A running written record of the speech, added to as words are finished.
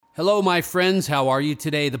Hello, my friends. How are you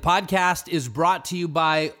today? The podcast is brought to you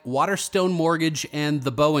by Waterstone Mortgage and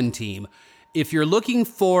the Bowen team. If you're looking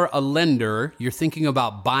for a lender, you're thinking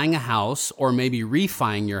about buying a house or maybe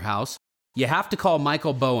refining your house, you have to call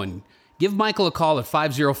Michael Bowen. Give Michael a call at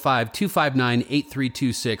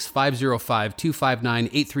 505-259-8326,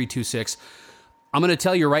 505-259-8326. I'm going to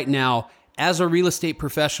tell you right now, as a real estate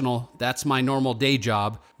professional, that's my normal day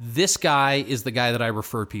job. This guy is the guy that I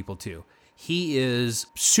refer people to. He is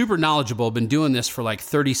super knowledgeable, been doing this for like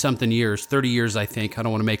 30-something years, 30 years, I think. I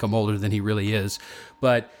don't want to make him older than he really is.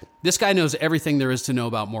 But this guy knows everything there is to know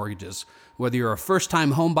about mortgages. Whether you're a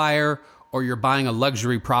first-time home buyer or you're buying a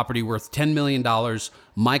luxury property worth $10 million,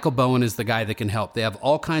 Michael Bowen is the guy that can help. They have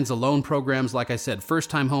all kinds of loan programs, like I said,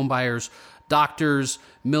 first-time home buyers, doctors,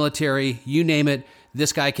 military, you name it.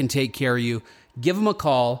 This guy can take care of you. Give him a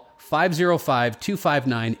call,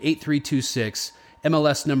 505-259-8326.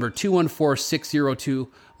 MLS number 214602,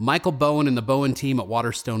 Michael Bowen and the Bowen team at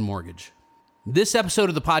Waterstone Mortgage. This episode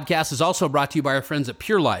of the podcast is also brought to you by our friends at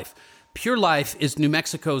Pure Life. Pure Life is New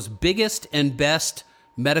Mexico's biggest and best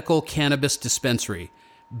medical cannabis dispensary.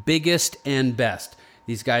 Biggest and best.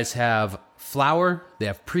 These guys have flower, they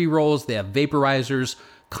have pre-rolls, they have vaporizers,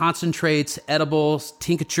 concentrates, edibles,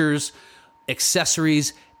 tinctures,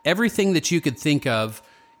 accessories, everything that you could think of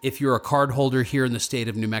if you're a card holder here in the state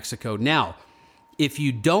of New Mexico. Now, if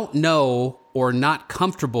you don't know or not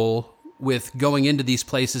comfortable with going into these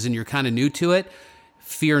places and you're kind of new to it,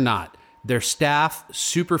 fear not. Their staff,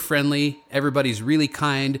 super friendly. Everybody's really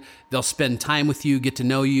kind. They'll spend time with you, get to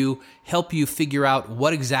know you, help you figure out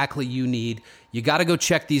what exactly you need. You got to go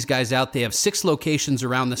check these guys out. They have 6 locations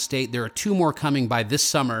around the state. There are 2 more coming by this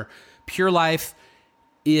summer. Pure Life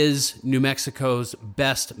is New Mexico's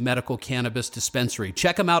best medical cannabis dispensary.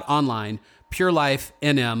 Check them out online,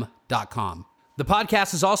 purelifenm.com. The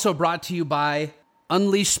podcast is also brought to you by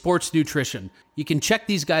Unleash Sports Nutrition. You can check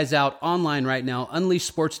these guys out online right now,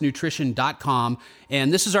 unleashsportsnutrition.com.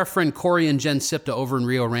 And this is our friend Corey and Jen Sipta over in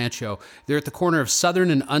Rio Rancho. They're at the corner of Southern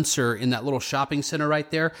and Unser in that little shopping center right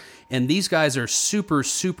there. And these guys are super,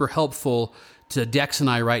 super helpful to Dex and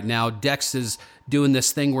I right now. Dex is doing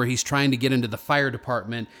this thing where he's trying to get into the fire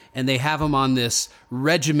department, and they have him on this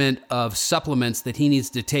regiment of supplements that he needs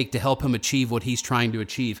to take to help him achieve what he's trying to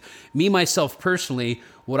achieve. Me, myself, personally,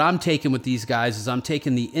 what I'm taking with these guys is I'm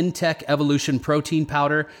taking the Intech Evolution Protein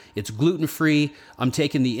Powder. It's gluten-free. I'm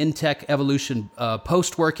taking the Intech Evolution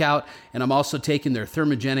post-workout, and I'm also taking their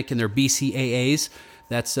Thermogenic and their BCAAs.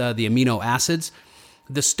 That's the amino acids.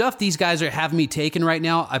 The stuff these guys are having me taking right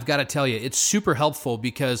now, I've got to tell you, it's super helpful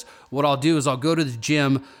because what I'll do is I'll go to the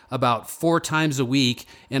gym about 4 times a week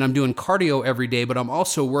and I'm doing cardio every day, but I'm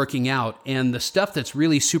also working out. And the stuff that's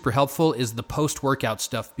really super helpful is the post-workout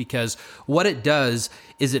stuff because what it does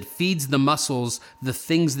is it feeds the muscles the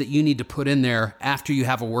things that you need to put in there after you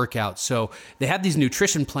have a workout. So they have these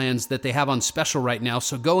nutrition plans that they have on special right now.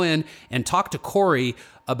 So go in and talk to Corey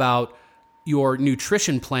about your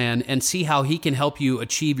nutrition plan and see how he can help you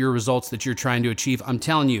achieve your results that you're trying to achieve. I'm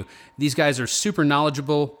telling you, these guys are super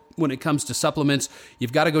knowledgeable when it comes to supplements.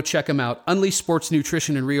 You've got to go check them out. Unleash Sports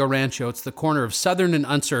Nutrition in Rio Rancho. It's the corner of Southern and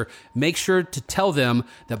Unser. Make sure to tell them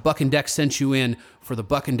that Buck and Dex sent you in for the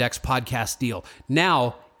Buck and Dex podcast deal.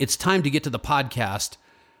 Now it's time to get to the podcast.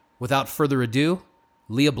 Without further ado,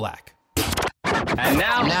 Leah Black. And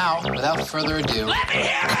now, without further ado, let me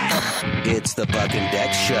hear it! It's the Buck and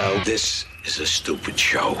Dex Show. This is a stupid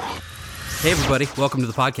show. Hey, everybody. Welcome to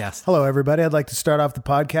the podcast. Hello, everybody. I'd like to start off the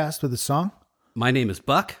podcast with a song. My name is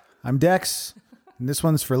Buck. I'm Dex, and this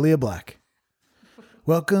one's for Leah Black.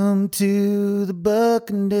 Welcome to the Buck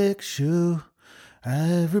and Dex Show.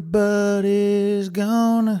 Everybody's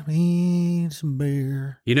gonna need some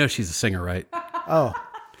beer. You know she's a singer, right? Oh,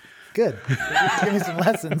 good. Give me some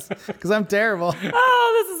lessons, because I'm terrible.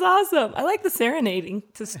 Oh, this is awesome. I like the serenading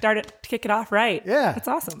to start it, to kick it off right. Yeah. That's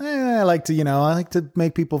awesome. I like to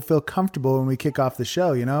make people feel comfortable when we kick off the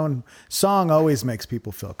show, and song always makes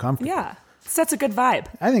people feel comfortable. Yeah. Sets a good vibe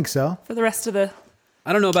I think so. for the rest of the...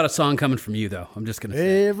 I don't know about a song coming from you, though. I'm just going to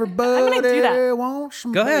say. Everybody I'm gonna do that. wants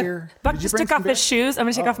some Go ahead. beer. Buck Did you just bring took some off beer? his shoes. I'm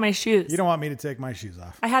going to take off my shoes. You don't want me to take my shoes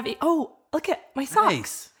off. I have... Oh, look at my socks.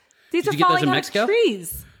 Nice. These Did are you get those falling in out Mexico? of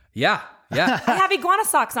trees. Yeah. I have iguana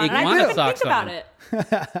socks on, and I Iguana didn't even socks think about on. it.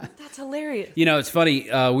 That's hilarious. You know, it's funny.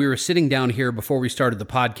 We were sitting down here before we started the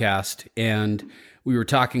podcast, and we were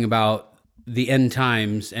talking about the end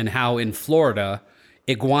times and how in Florida,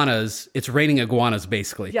 it's raining iguanas,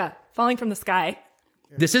 basically. Yeah, falling from the sky.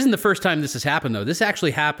 This isn't the first time this has happened, though. This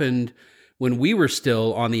actually happened when we were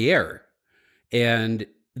still on the air, and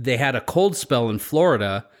they had a cold spell in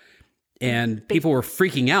Florida, And people were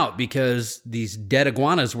freaking out because these dead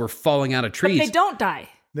iguanas were falling out of trees. But they don't die.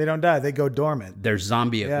 They don't die. They go dormant. They're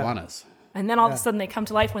zombie iguanas. And then all of a sudden they come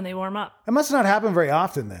to life when they warm up. It must not happen very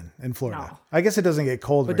often then in Florida. No. I guess it doesn't get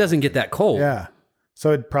cold. But it doesn't get that cold. Yeah.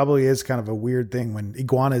 So it probably is kind of a weird thing when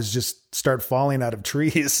iguanas just start falling out of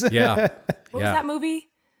trees. Yeah. What was that movie?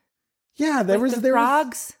 Yeah, there was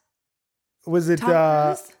frogs. Was it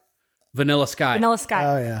Tom Cruise? Vanilla Sky. Vanilla Sky.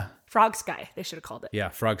 Oh yeah. Frog Sky, they should have called it. Yeah,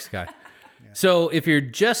 Frog Sky. So if you're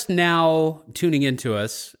just now tuning into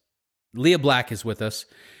us, Leah Black is with us.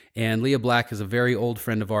 And Leah Black is a very old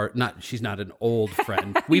friend of ours. She's not an old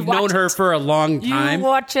friend. We've known her for a long time. You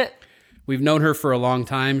watch it. We've known her for a long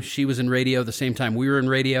time. She was in radio the same time we were in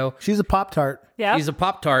radio. She's a Pop-Tart. Yeah. She's a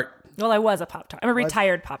Pop-Tart. Well, I was a Pop-Tart. I'm a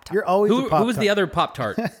retired Pop-Tart. You're always a Pop-Tart. Who was the other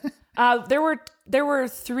Pop-Tart? There were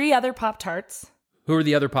 3 other Pop-Tarts. Who were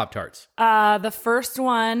the other Pop-Tarts? The first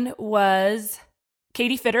one was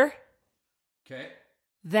Katie Fitter. Okay.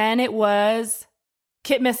 Then it was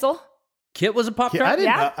Kit Missile. Kit was a Pop-Tart? I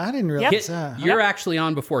Yeah. didn't realize Kit, that. you're actually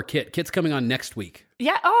on before Kit. Kit's coming on next week.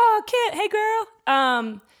 Yeah. Oh, Kit. Hey,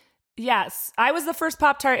 girl. Yes. I was the first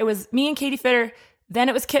Pop-Tart. It was me and Katie Fitter. Then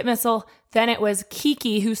it was Kit Missile. Then it was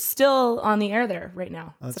Kiki, who's still on the air there right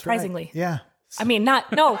now, That's surprisingly. Right. Yeah. I mean, what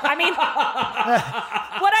I meant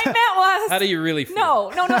was... How do you really feel?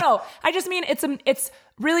 No. I just mean it's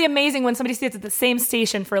really amazing when somebody stays at the same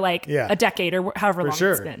station for like a decade or however long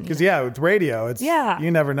it's been. Because with radio, it's Yeah.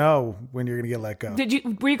 you never know when you're going to get let go.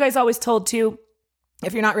 Were you guys always told too,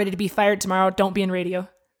 if you're not ready to be fired tomorrow, don't be in radio?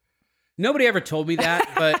 Nobody ever told me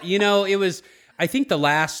that, but it was, I think the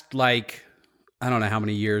last, I don't know how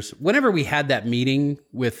many years, whenever we had that meeting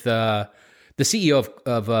with the CEO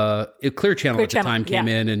of Clear Channel at the time came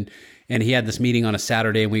in and he had this meeting on a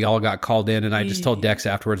Saturday and we all got called in and I just told Dex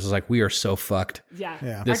afterwards, I was like, we are so fucked.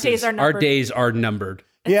 Yeah. Our days are numbered.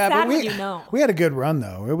 It's sad but when we had a good run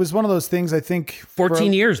though. It was one of those things, I think.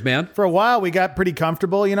 14 years, man. For a while, we got pretty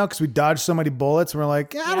comfortable, because we dodged so many bullets and we're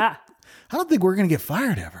like, I don't think we're going to get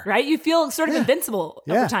fired ever. Right? You feel sort of invincible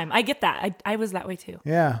over time. I get that. I was that way too.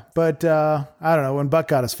 Yeah. But I don't know. When Buck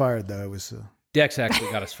got us fired, though, it was... Dex actually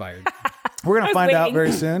got us fired. We're going to find out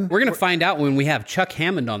very soon. We're going to find out when we have Chuck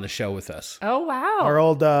Hammond on the show with us. Oh, wow. Our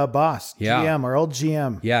old boss, GM, our old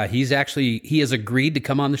GM. Yeah, he has agreed to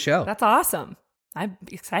come on the show. That's awesome. I'm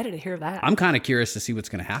excited to hear that. I'm kind of curious to see what's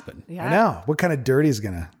going to happen. Yeah. I know. What kind of dirt he's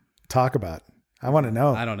going to talk about? I want to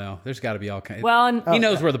know. I don't know. There's got to be all kinds. Well, and he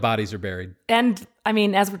knows where the bodies are buried. And I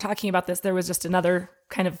mean, as we're talking about this, there was just another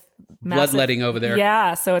kind of massive, bloodletting over there.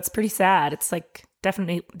 Yeah, so it's pretty sad. It's like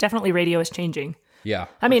definitely radio is changing. Yeah.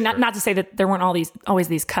 I mean, not to say that there weren't always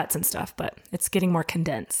these cuts and stuff, but it's getting more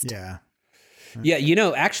condensed. Yeah.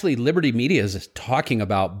 Yeah, actually Liberty Media is talking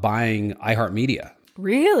about buying iHeartMedia.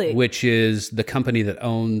 Really? Which is the company that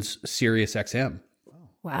owns SiriusXM.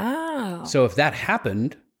 Wow. So if that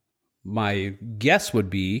happened, my guess would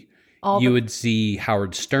be you would see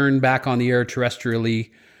Howard Stern back on the air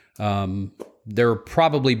terrestrially. There would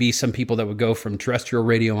probably be some people that would go from terrestrial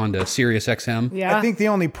radio onto SiriusXM. Yeah. I think the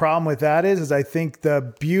only problem with that is I think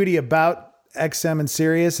the beauty about XM and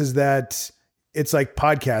Sirius is that it's like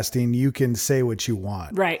podcasting. You can say what you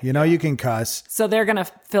want. Right. You can cuss. So they're going to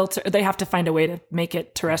filter. They have to find a way to make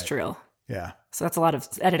it terrestrial. Right. Yeah. So that's a lot of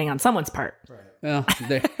editing on someone's part. Right. Well,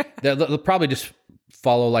 they'll probably just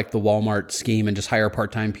follow like the Walmart scheme and just hire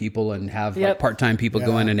part-time people and have like part-time people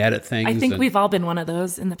go in and edit things. I think we've all been one of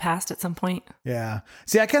those in the past at some point. Yeah.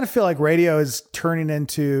 See, I kind of feel like radio is turning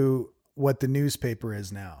into what the newspaper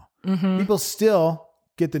is now. Mm-hmm. People still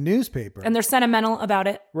get the newspaper. And they're sentimental about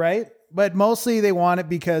it. Right? But mostly they want it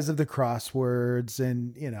because of the crosswords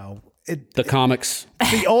and, the comics.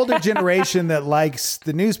 The older generation that likes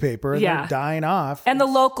the newspaper, they're dying off. And the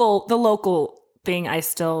local thing I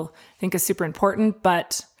still think is super important,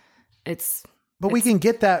 but we can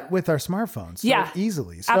get that with our smartphones so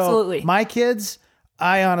easily. So absolutely. My kids,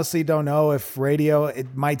 I honestly don't know if radio,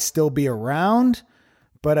 it might still be around,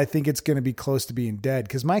 but I think it's going to be close to being dead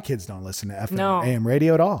because my kids don't listen to FM AM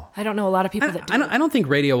radio at all. I don't know a lot of people that do. I don't think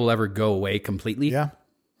radio will ever go away completely. Yeah.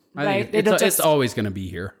 I think it's always going to be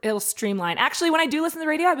here. It'll streamline. Actually, when I do listen to the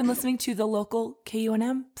radio, I've been listening to the local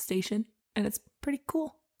KUNM station, and it's pretty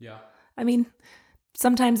cool. Yeah. I mean,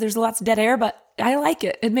 sometimes there's lots of dead air, but I like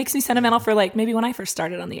it. It makes me sentimental for like maybe when I first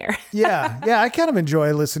started on the air. Yeah. I kind of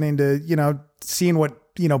enjoy listening to, seeing what,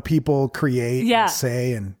 people create and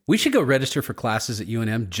say. And we should go register for classes at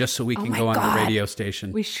UNM just so we can go on the radio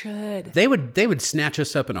station. We should. They would snatch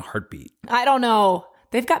us up in a heartbeat. I don't know.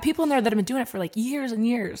 They've got people in there that have been doing it for like years and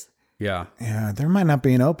years. Yeah. Yeah. There might not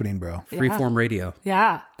be an opening, bro. Freeform radio.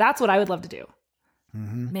 Yeah. That's what I would love to do.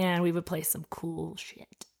 Mm-hmm. Man, we would play some cool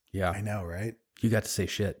shit. Yeah. I know, right? You got to say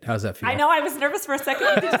shit. How's that feel? I know. I was nervous for a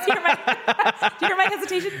second. Did you hear my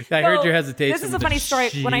hesitation? I heard your hesitation. This is a funny story.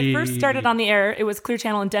 When I first started on the air, it was Clear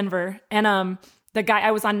Channel in Denver. And the guy,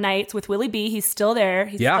 I was on nights with Willie B. He's still there.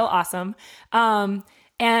 He's still awesome.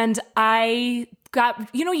 And I got,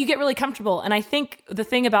 you get really comfortable. And I think the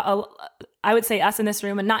thing about, I would say us in this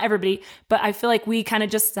room, and not everybody, but I feel like we kind of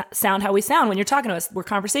just sound how we sound when you're talking to us. We're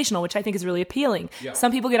conversational, which I think is really appealing. Yeah.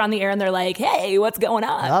 Some people get on the air and they're like, hey, what's going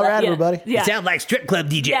on? All right, everybody. Yeah. You sound like strip club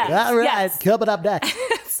DJ. Yeah. All right, coming up next.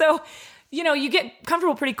 So, you get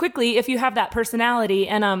comfortable pretty quickly if you have that personality.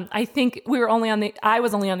 And I think I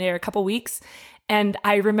was only on the air a couple weeks. And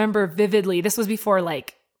I remember vividly, this was before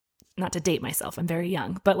not to date myself, I'm very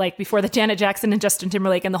young, but before the Janet Jackson and Justin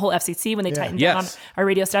Timberlake and the whole FCC when they tightened down on our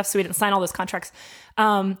radio stuff, so we didn't sign all those contracts.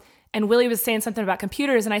 And Willie was saying something about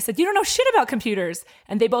computers, and I said, you don't know shit about computers.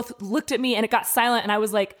 And they both looked at me, and it got silent, and I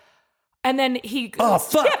was like, and then he, oh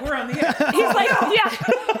fuck, ship. We're on the air. He's like, yeah,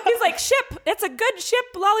 he's like, ship, it's a good ship,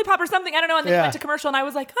 lollipop or something, I don't know. And then he went to commercial, and I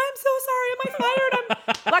was like, I'm so sorry, am I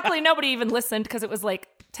fired? Luckily, nobody even listened because it was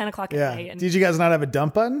 10 o'clock at night. And did you guys not have a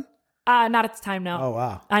dump button? Not at the time, no. Oh,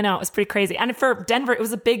 wow. I know, it was pretty crazy. And for Denver, it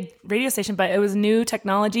was a big radio station, but it was new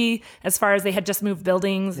technology as far as they had just moved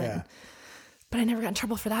buildings. Yeah. But I never got in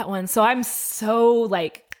trouble for that one. So I'm so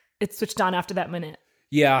it switched on after that minute.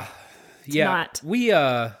 Yeah. Not. We,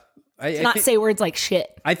 say words like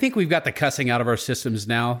shit. I think we've got the cussing out of our systems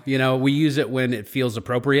now. We use it when it feels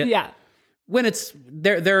appropriate. Yeah. When it's,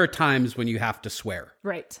 there are times when you have to swear.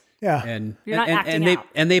 Right. Yeah. And you're not acting out.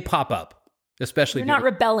 And they pop up. Especially you're not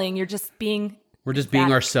rebelling, you're just being we're just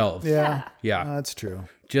being ourselves. Yeah. That's true.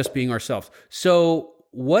 Just being ourselves. So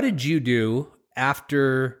what did you do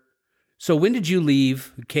so when did you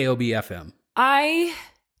leave KOB FM? I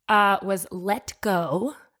was let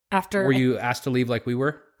go after. Were you asked to leave like we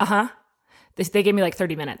were? Uh-huh. They gave me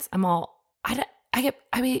 30 minutes. I'm all I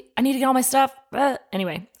need to get all my stuff.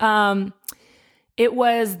 Anyway, it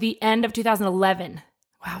was the end of 2011.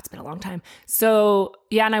 Wow, it's been a long time. So,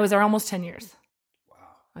 yeah, and I was there almost 10 years. Wow.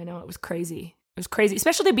 I know, it was crazy. It was crazy,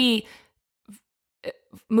 especially to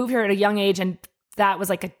move here at a young age, and that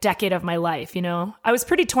was a decade of my life, I was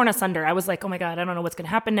pretty torn asunder. I was like, oh my God, I don't know what's going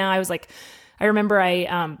to happen now. I was I remember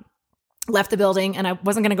I left the building, and I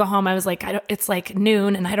wasn't going to go home. I was like, it's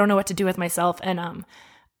noon, and I don't know what to do with myself. And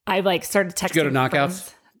I started texting. Did you go to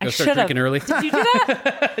Knockouts? I should have. Drinking early. Did you do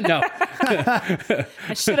that? No.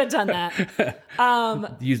 I should have done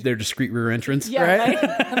that. Use their discreet rear entrance. Yeah,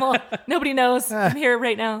 right? Nobody knows. I'm here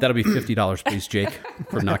right now. That'll be $50, please, Jake,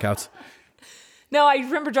 from Knockouts. No, I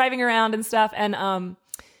remember driving around and stuff, and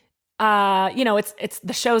it's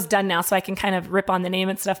the show's done now, so I can kind of rip on the name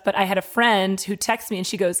and stuff. But I had a friend who texted me, and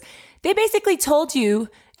she goes, "They basically told you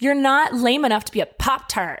you're not lame enough to be a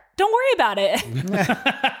Pop-Tart. Don't worry about it."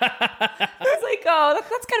 I was like, oh,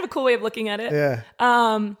 that's kind of a cool way of looking at it. Yeah.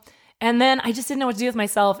 And then I just didn't know what to do with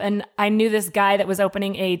myself. And I knew this guy that was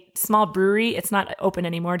opening a small brewery. It's not open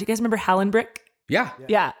anymore. Do you guys remember Hallenbrick?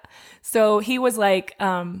 Yeah. So he was like,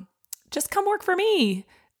 just come work for me.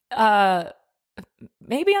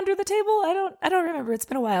 Maybe under the table. I don't remember. It's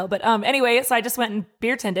been a while. But anyway, so I just went and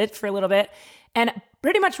beer tended for a little bit. And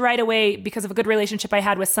pretty much right away, because of a good relationship I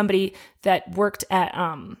had with somebody that worked at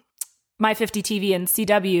My 50 TV and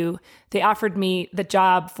CW, they offered me the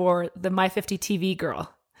job for the My 50 TV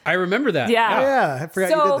girl. I remember that. Yeah. I forgot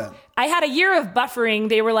you did that. I had a year of buffering.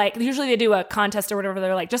 They were like, usually they do a contest or whatever.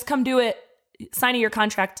 They're like, just come do it, sign a year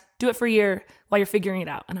contract, do it for a year while you're figuring it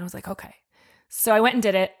out. And I was like, okay. So I went and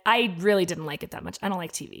did it. I really didn't like it that much. I don't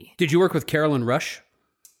like TV. Did you work with Carolyn Rush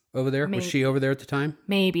over there? Maybe. Was she over there at the time?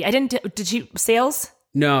 Maybe. I didn't. Did she sales?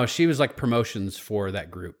 No, she was promotions for that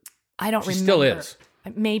group. I don't remember. She still is.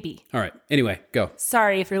 Maybe. All right. Anyway, go.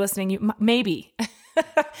 Sorry if you're listening. Maybe.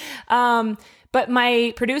 But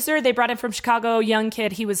my producer, they brought in from Chicago, young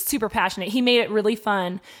kid. He was super passionate. He made it really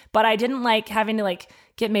fun. But I didn't like having to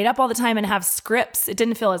get made up all the time and have scripts. It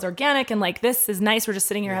didn't feel as organic. And this is nice. We're just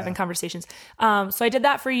sitting here having conversations. So I did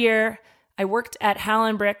that for a year. I worked at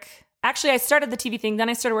Hallenbrick. Actually, I started the TV thing. Then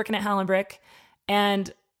I started working at Hallenbrick.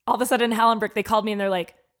 And all of a sudden, Hallenbrick, they called me and they're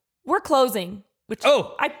like, we're closing. Which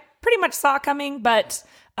I pretty much saw coming. But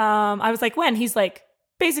I was like, when? He's like,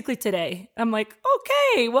 basically today. I'm like,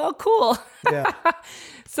 okay, well, cool. Yeah.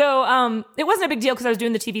 So it wasn't a big deal because I was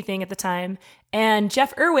doing the TV thing at the time. And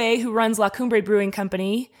Jeff Irway, who runs La Cumbre Brewing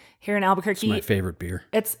Company here in Albuquerque. It's my favorite beer.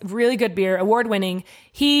 It's really good beer, award-winning.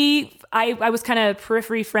 I was kind of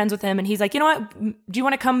periphery friends with him, and he's like, you know what? Do you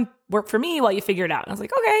want to come work for me while you figure it out? And I was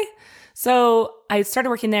like, okay. So I started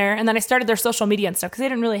working there, and then I started their social media and stuff because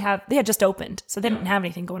they had just opened, so they didn't have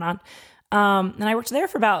anything going on. And I worked there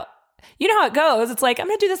for about you know how it goes. It's like, I'm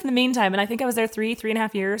going to do this in the meantime. And I think I was there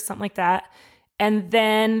 3.5 years, something like that. And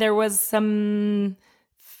then there was some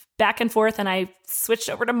back and forth and I switched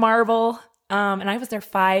over to Marvel. And I was there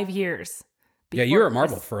 5 years. Yeah, you were at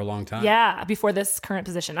Marvel for a long time. Yeah, before this current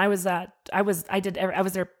position. I was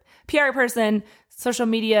their PR person, social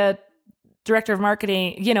media director of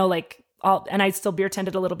marketing, you know, like all, and I still beer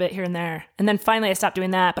tended a little bit here and there. And then finally I stopped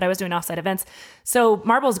doing that, but I was doing offsite events. So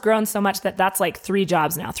Marvel's grown so much that that's like 3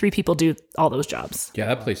 jobs now. 3 people do all those jobs. Yeah,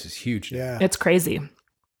 that place is huge. Yeah. It's crazy.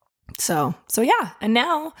 So yeah. And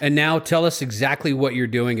now tell us exactly what you're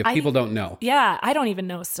doing if people don't know. Yeah, I don't even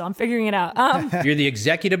know still. I'm figuring it out. You're the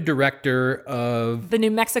executive director of the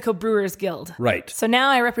New Mexico Brewers Guild. Right. So now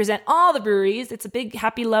I represent all the breweries. It's a big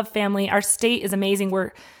happy love family. Our state is amazing.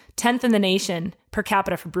 We're 10th in the nation per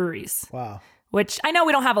capita for breweries. Wow. Which I know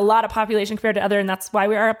we don't have a lot of population compared to other, and that's why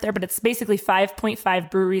we are up there, but it's basically 5.5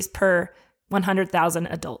 breweries per 100,000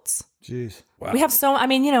 adults. Jeez. Wow. We have so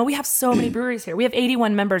many breweries here. We have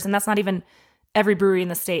 81 members, and that's not even every brewery in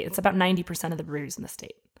the state. It's about 90% of the breweries in the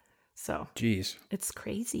state. So, jeez, it's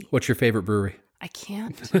crazy. What's your favorite brewery? I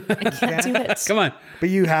can't do it. Come on. But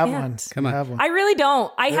you have one. Come on. You have one. I really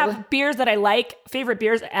don't. I have beers that I like, favorite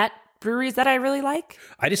beers at breweries that I really like.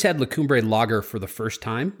 I just had La Cumbre Lager for the first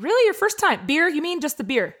time. Really? Your first time? Beer? You mean just the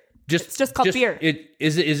beer? It's just called beer.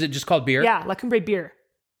 Is it just called beer? Yeah, La Cumbre beer.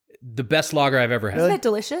 The best lager I've ever had. Isn't that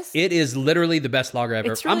delicious? It is literally the best lager I've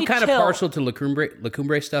ever had. Really I'm kind of partial to La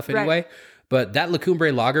Cumbre stuff anyway, but that La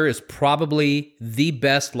Cumbre lager is probably the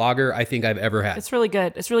best lager I think I've ever had. It's really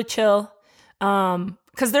good. It's really chill.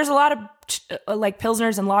 Because there's a lot of like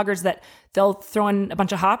Pilsners and lagers that they'll throw in a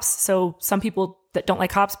bunch of hops. So some people that don't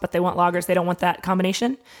like hops, but they want lagers, they don't want that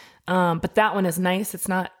combination. But that one is nice. It's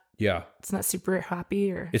not super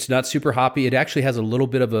hoppy It's not super hoppy. It actually has a little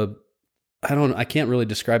bit of I can't really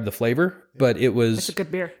describe the flavor, but it's a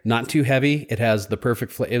good beer. Not too heavy. It has the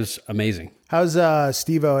perfect flavor. It was amazing. How's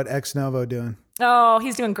Steve-O at Ex Novo doing? Oh,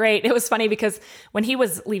 he's doing great. It was funny because when he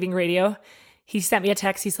was leaving radio, he sent me a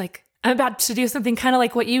text. He's like, I'm about to do something kind of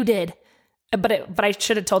like what you did. But I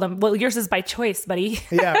should have told him, well, yours is by choice, buddy.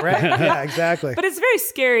 Yeah, right. Yeah, exactly. But it's very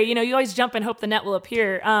scary. You know, you always jump and hope the net will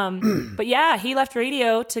appear. But yeah, he left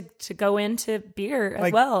radio to go into beer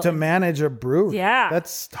as well. To manage a brewery. Yeah.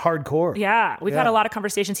 That's hardcore. Yeah. We've had a lot of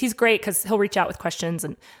conversations. He's great because he'll reach out with questions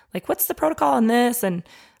and like, what's the protocol on this?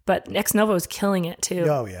 But Ex Novo is killing it too.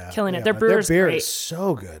 Oh, yeah. Killing it. Their brewer's beer great. is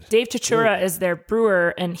so good. Dave Chichura is their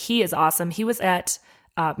brewer and he is awesome. He was at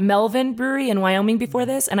Melvin Brewery in Wyoming before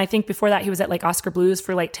this. And I think before that he was at like Oscar Blues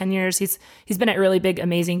for like 10 years. He's been at really big,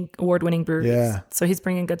 amazing award-winning breweries. Yeah. So he's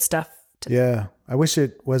bringing good stuff. I wish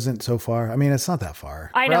it wasn't so far. I mean, it's not that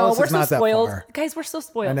far. I know. We're so not spoiled. Guys, we're so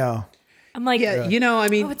spoiled. I know. I'm like, you know, I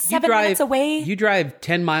mean, it's 7 minutes away. You drive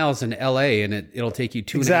 10 miles in LA and it'll take you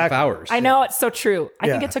 2.5 hours. I know. It's so true. I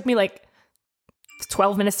think it took me like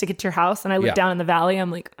 12 minutes to get to your house and I live down in the valley.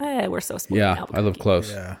 I'm like, we're so spoiled. Yeah, I live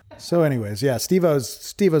close. Yeah. So anyways,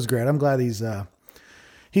 Steve-O's great. I'm glad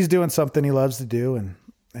he's doing something he loves to do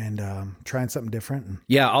and trying something different.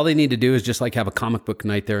 Yeah, all they need to do is just like have a comic book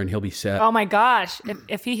night there and he'll be set. Oh my gosh.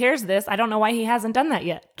 If he hears this, I don't know why he hasn't done that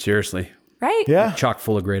yet. Seriously. Right? Yeah. I'm chock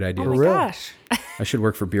full of great ideas. Oh my gosh. I should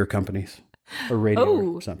work for beer companies or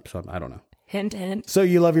radio or something. I don't know. Hint, hint. So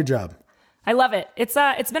you love your job? I love it. It's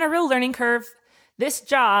been a real learning curve. This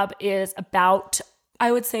job is about,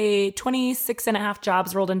 I would say, 26 and a half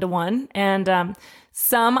jobs rolled into one. And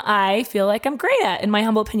some I feel like I'm great at, in my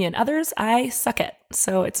humble opinion. Others I suck at.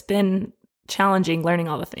 So it's been challenging learning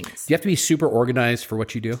all the things. Do you have to be super organized for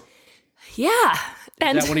what you do? Yeah.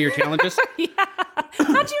 Is that one of your challenges? Yeah.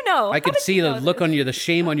 How'd you know? I could see the look on you, the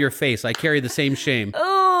shame on your face. I carry the same shame.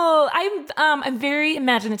 Oh, I'm very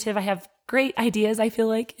imaginative. I have great ideas, I feel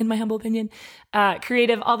like, in my humble opinion.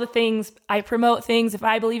 Creative, all the things. I promote things. If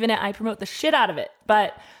I believe in it, I promote the shit out of it.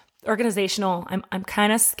 But organizational, I'm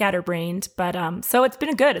kind of scatterbrained. But so it's been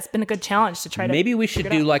a good challenge to try to. Maybe we should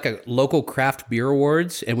do like a local craft beer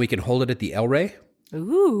awards and we can hold it at the El Rey.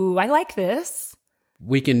 Ooh, I like this.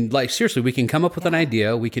 We can we can come up with an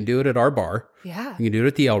idea. We can do it at our bar. Yeah. We can do it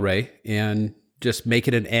at the El Rey and just make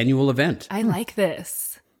it an annual event. I like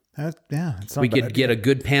this. It's not we could get a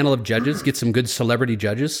good panel of judges, get some good celebrity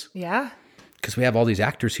judges. Yeah. Because we have all these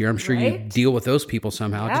actors here. I'm sure you deal with those people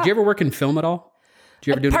somehow. Yeah. Did you ever work in film at all? Did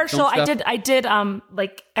you ever do partial? film stuff? I did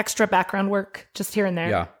like extra background work just here and there.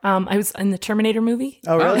 Yeah. I was in the Terminator movie.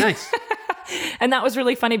 Oh, really? Oh, nice. And that was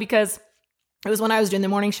really funny because it was when I was doing the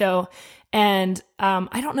morning show. And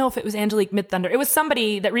I don't know if it was Angelique Midthunder. It was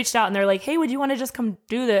somebody that reached out and they're like, hey, would you want to just come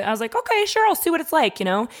do that? I was like, okay, sure. I'll see what it's like, you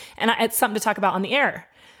know? And it's something to talk about on the air.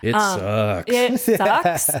 It sucks. It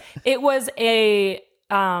sucks. It was a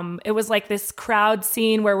It was like this crowd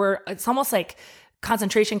scene where it's almost like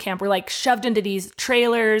concentration camp. We're like shoved into these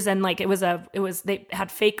trailers, and like they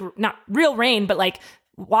had fake, not real rain, but like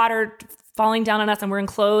water falling down on us, and we're in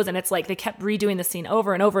clothes, and it's like they kept redoing the scene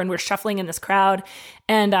over and over, and we're shuffling in this crowd,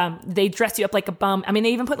 and they dress you up like a bum. I mean,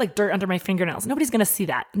 they even put like dirt under my fingernails. Nobody's gonna see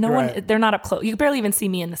that. No one. They're not up close. You can barely even see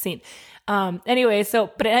me in the scene. Anyway,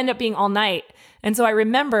 but it ended up being all night. And so I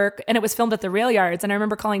remember, and it was filmed at the rail yards, and I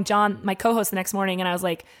remember calling John, my co-host, the next morning, and I was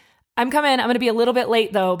like, I'm coming. I'm going to be a little bit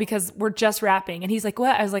late though, because we're just wrapping. And he's like,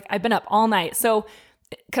 what? I was like, I've been up all night. So,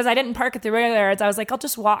 cause I didn't park at the rail yards, I was like, I'll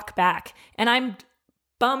just walk back. And I'm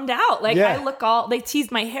bummed out. Like they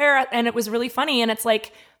teased my hair, and it was really funny. And it's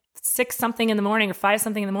like 6 something in the morning or 5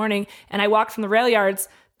 something in the morning. And I walked from the rail yards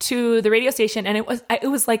to the radio station, and it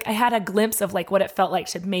was like I had a glimpse of like what it felt like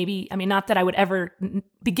to maybe, I mean, not that I would ever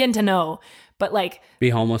begin to know, but like be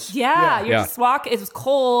homeless. Yeah. You just walk. It was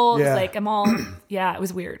cold. It was like, I'm all, it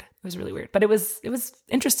was weird. It was really weird, but it was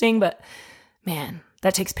interesting, but man,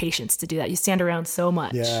 that takes patience to do that. You stand around so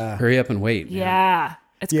much. Yeah. Hurry up and wait. Man. Yeah.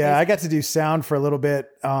 It's crazy. I got to do sound for a little bit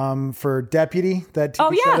for Deputy, that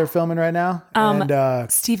TV show they're filming right now.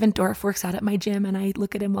 And Steven Dorff works out at my gym, and I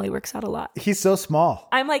look at him while he works out a lot. He's so small.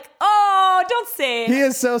 I'm like, oh, don't say. He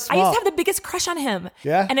is so small. I used to have the biggest crush on him.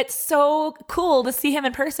 Yeah. And it's so cool to see him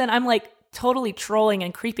in person. I'm like totally trolling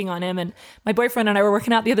and creeping on him. And my boyfriend and I were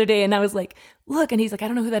working out the other day, and I was like, look, and he's like, I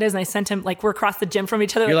don't know who that is. And I sent him, like, we're across the gym from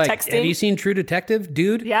each other, You're like, texting. have you seen True Detective,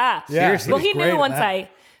 dude? Yeah. Seriously. Well, he knew once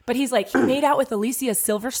but he's like, he made out with Alicia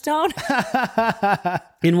Silverstone.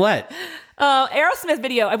 In what? Aerosmith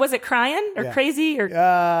video. Was it Crying or Crazy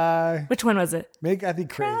or which one was it? I think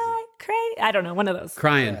Crazy. Cry. I don't know. One of those.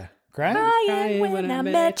 Crying. Yeah. Crying? Crying when I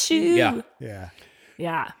met you.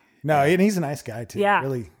 Yeah. No, and he's a nice guy too. Yeah.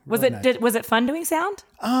 Really was really it nice. Was it fun doing sound?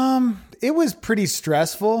 It was pretty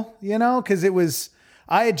stressful, because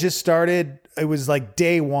I had just started. It was like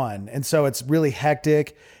day one. And so it's really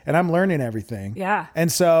hectic, and I'm learning everything. Yeah.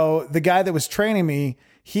 And so the guy that was training me,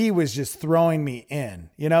 he was just throwing me in,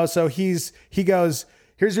 so he goes,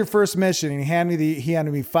 here's your first mission. And he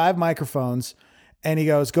handed me 5 microphones, and he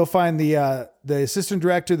goes, go find the assistant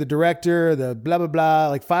director, the director, the blah, blah, blah,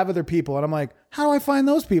 like 5 other people. And I'm like, how do I find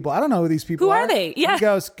those people? I don't know who these people Who are. are they? Yeah. He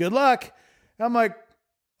goes, good luck. And I'm like,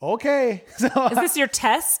 okay. So is this your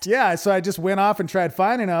test? Yeah. So I just went off and tried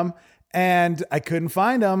finding them, and I couldn't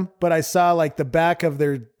find them, but I saw like the back of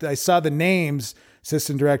I saw the names,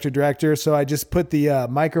 assistant director. So I just put the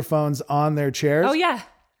microphones on their chairs. Oh yeah.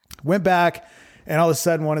 Went back, and all of a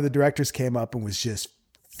sudden one of the directors came up and was just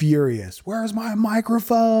furious. Where's my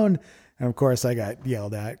microphone? And of course I got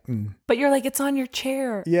yelled at. But you're like, it's on your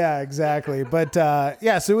chair. Yeah, exactly. But so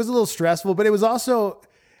it was a little stressful, but it was also,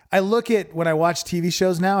 when I watch TV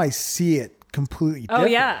shows now, I see it completely different. Oh,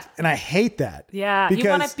 yeah. And I hate that. Yeah. You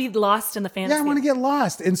want to be lost in the fantasy. Yeah, I want to get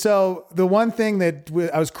lost. And so the one thing that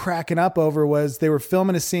I was cracking up over was they were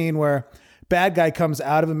filming a scene where bad guy comes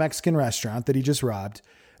out of a Mexican restaurant that he just robbed.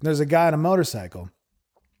 And there's a guy on a motorcycle.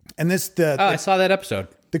 And I saw that episode.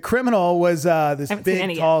 The criminal was this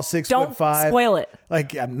big, tall, 6'5". Don't spoil it.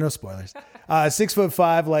 Like, no spoilers.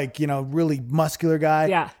 6'5", like, really muscular guy.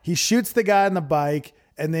 Yeah. He shoots the guy on the bike,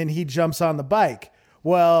 and then he jumps on the bike.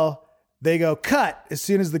 Well, they go cut as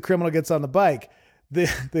soon as the criminal gets on the bike.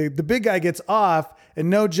 The big guy gets off, and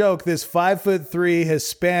no joke, this 5'3"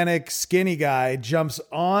 Hispanic skinny guy jumps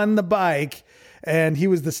on the bike, and he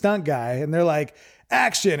was the stunt guy. And they're like,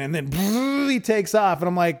 action, and then he takes off, and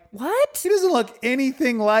I'm like, what? He doesn't look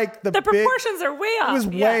anything like the proportions are way off. It was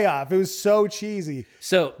way off. It was so cheesy.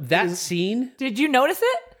 So that scene. Did you notice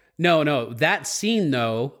it? No. That scene,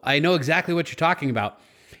 though, I know exactly what you're talking about.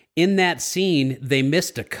 In that scene, they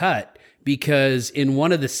missed a cut because in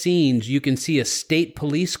one of the scenes, you can see a state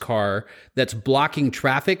police car that's blocking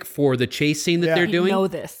traffic for the chase scene that they're doing. I know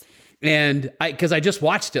this. And because I just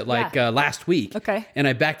watched it last week. Okay. And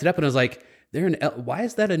I backed it up and I was like, why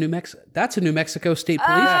is that a New Mexico? That's a New Mexico state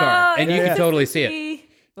police car. And you can totally see it.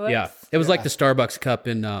 Whoops. Yeah. It was like the Starbucks cup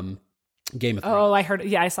in Game of Thrones. Oh, I heard.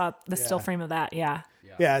 Yeah, I saw the still frame of that. Yeah.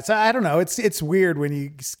 Yeah, so I don't know. It's weird when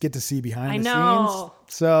you get to see behind the know.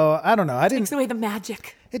 scenes. So I don't know. It takes away the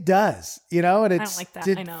magic. It does, and I don't like that.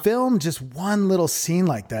 I know. Film just one little scene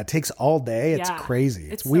like that takes all day. It's crazy.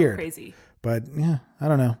 It's weird. So crazy. But yeah, I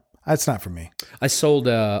don't know. That's not for me. I sold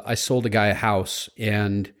a guy a house,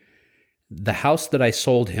 and the house that I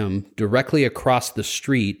sold him directly across the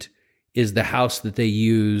street is the house that they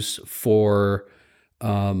use for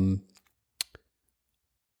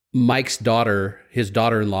Mike's daughter, his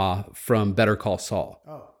daughter-in-law from Better Call Saul.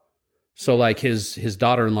 Oh. So like his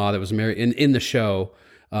daughter-in-law that was married in the show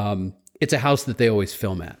It's a house that they always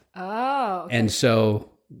film at. Oh. Okay. And so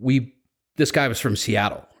this guy was from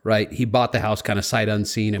Seattle, right? He bought the house kind of sight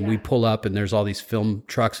unseen, and we pull up and there's all these film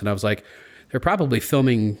trucks. And I was like, they're probably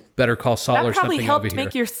filming Better Call Saul that or probably something helped over here.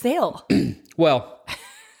 make your sale. Well,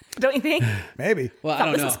 Don't you think? Maybe. well, I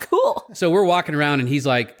don't This know. is cool. So we're walking around and he's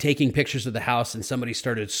like taking pictures of the house, and somebody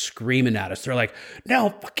started screaming at us. They're like, no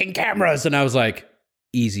fucking cameras. And I was like,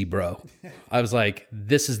 easy, bro. I was like,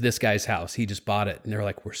 this is this guy's house. He just bought it. And they're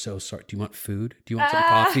like, we're so sorry. Do you want food? Do you want some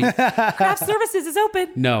coffee? Craft Services is open.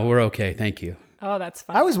 No, we're okay. Thank you. Oh, that's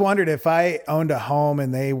fun. I always wondered if I owned a home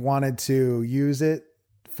and they wanted to use it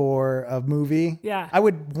for a movie. Yeah. I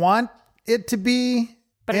would want it to be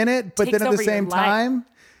in it, but takes then at the over your same life. time,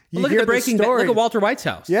 you Look hear at the Breaking Bad. story. Look at Walter White's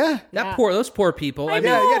house. Yeah. Those poor people. I mean,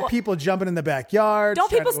 Yeah, you No. had people jumping in the backyard. Don't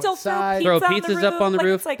trying people to go still inside. throw Throw pizza pizzas up on the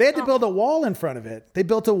roof? It's like, They had to build a wall in front of it. They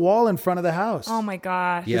built a wall in front of the house. Oh my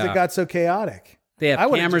gosh. Because Yeah. it got so chaotic. they I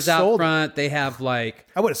have would've cameras just out sold it. front. They have like,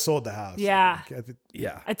 I would have sold the house. Yeah.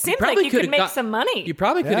 yeah. It seems probably like you could could've make got- some money. You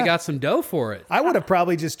probably could have Yeah. got some dough for it. I would have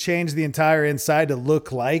probably just changed the entire inside to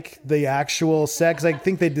look like the actual set, because I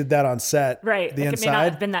think they did that on set. Right. The Like, it may not inside.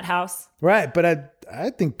 have been that house. Right. But I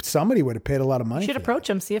think somebody would have paid a lot of money. You should for approach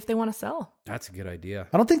them, see if they want to sell. That's a good idea. it.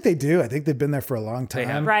 I don't think they do. I think they've been there for a long time.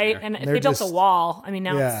 have. Right. And if They're they built just- a wall, I mean,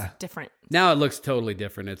 now Yeah. it's different. Now it looks totally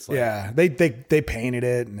different. It's like, Yeah. They painted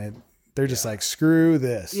it, and they're just like, screw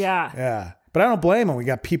this. Yeah. Yeah. But I don't blame them. We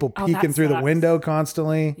got people Oh, peeking that through the sucks. window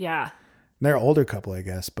constantly. Yeah. They're an older couple, I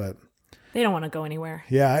guess. But They don't want to go anywhere.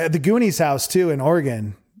 yeah, at the Goonies house too in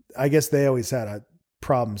Oregon, I guess they always had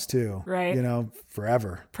problems too. Right. You know,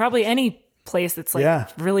 forever. Probably any place that's like Yeah.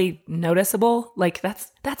 really noticeable. Like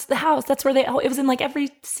that's the house. That's where it was in like every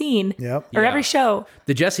scene. Yep. Or every show.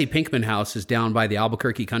 The Jesse Pinkman house is down by the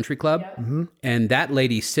Albuquerque Country Club, and that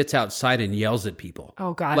lady sits outside and yells at people.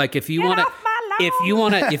 Oh, God. Like if you Get want to, off my lawn! if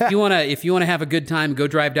you want to have a good time, go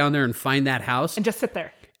drive down there and find that house, And just sit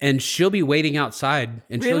there. and she'll be waiting outside,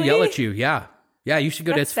 and she'll Really? yell at you. Yeah, yeah, you should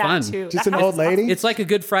go. That's It's sad, fun. too. Just That an house old is lady. It's like a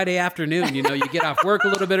good Friday afternoon. You know, you get off work a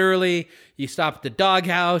little bit early, you stop at the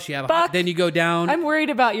doghouse, you have Buck, then you go down. I'm worried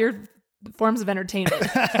about your forms of entertainment.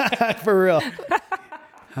 For real.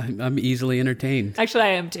 I'm easily entertained. Actually, I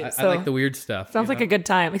am too. I So like the weird stuff. sounds you like know? a good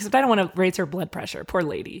time. Except I don't want to raise her blood pressure. Poor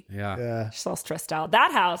lady. Yeah. Yeah. She's all stressed out.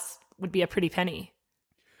 That house would be a pretty penny.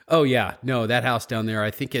 Oh yeah, no, that house down there. I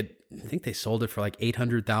think they sold it for like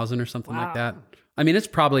 $800,000 or something like that. I mean, it's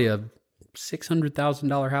probably a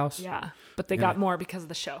 $600,000 house. Yeah. But they got more because of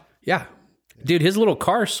the show. Yeah, dude, his little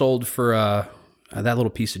car sold for that little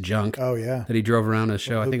piece of junk Oh yeah. that he drove around the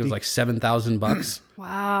show. I think it was like $7,000.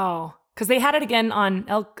 Wow. Because they had it again on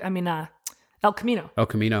El Camino. El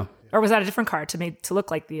Camino. Or was that a different car to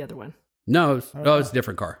look like the other one? No, it's a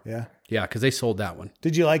different car. Yeah. Yeah, because they sold that one.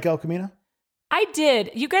 Did you like El Camino? I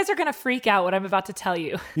did. You guys are going to freak out what I'm about to tell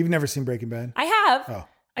you. You've never seen Breaking Bad? I have. Oh.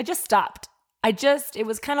 I just stopped. It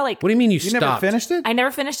was kind of like, What do you mean you You stopped? never finished it? I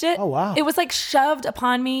never finished it. Oh, wow. It was like shoved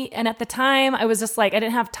upon me. And at the time, I was just like, I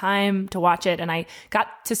didn't have time to watch it. And I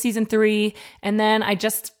got to season 3 and then I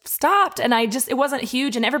just stopped. And it wasn't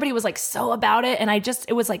huge. And everybody was like so about it. And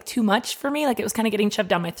it was like too much for me. Like it was kind of getting shoved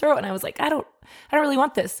down my throat. And I was like, I don't really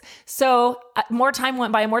want this. So more time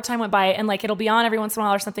went by. And like it'll be on every once in a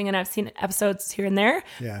while or something. And I've seen episodes here and there.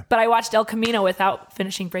 Yeah. But I watched El Camino without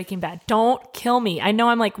finishing Breaking Bad. Don't kill me. I know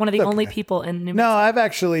I'm like one of the only people in New No, I've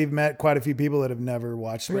actually met quite a few people that have never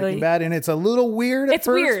watched Breaking Really? Bad, and it's a little weird at It's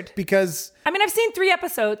first weird. because I mean, I've seen 3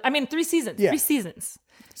 seasons. Yeah. 3 seasons.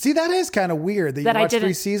 see, that is kind of weird that you That I watched 3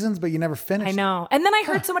 didn't- seasons but you never finished. I know. And then I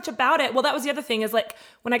heard so much about it. Well, that was the other thing is like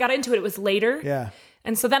when I got into it, it was later. Yeah.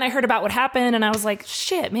 And so then I heard about what happened and I was like,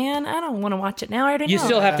 shit, man, I don't want to watch it now. I already know. You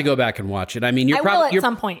still have to go back and watch it. I mean, I will at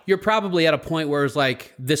some point. You're probably at a point where it's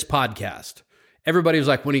like this podcast. Everybody was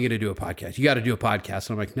like, when are you going to do a podcast? You got to do a podcast.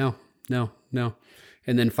 And I'm like, no.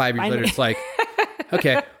 And then 5 years later, it's like,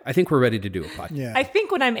 okay, I think we're ready to do a podcast. Yeah. I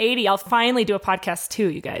think when I'm 80, I'll finally do a podcast too,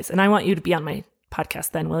 you guys. And I want you to be on my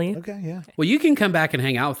podcast then, will you? Okay, yeah. Well, you can come back and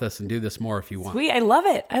hang out with us and do this more if you want. I love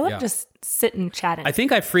it. I love Yeah. just sitting chatting. I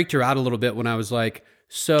think I freaked her out a little bit when I was like,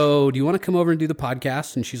 so do you want to come over and do the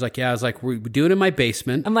podcast? And she's like, yeah. I was like, we're doing it in my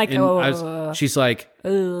basement. I'm like, and she's like,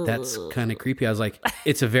 that's kind of creepy. I was like,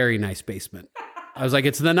 it's a very nice basement. I was like,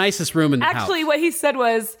 it's the nicest room in the house. Actually, what he said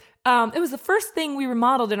was, it was the first thing we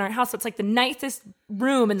remodeled in our house. So it's like the nicest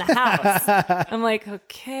room in the house. I'm like,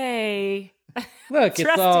 okay. Look,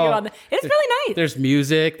 Trust you on that. It's really nice. There's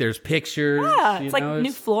music, there's pictures. Yeah, you it's like know,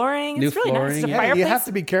 new flooring. new It's really nice. It's a flooring, yeah. fireplace. You have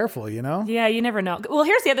to be careful, you know? Yeah, you never know. Well,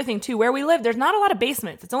 here's the other thing too. Where we live, there's not a lot of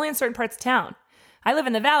basements. It's only in certain parts of town. I live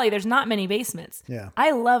in the valley. There's not many basements. Yeah.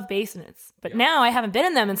 I love basements, but now I haven't been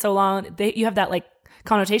in them in so long. You have that like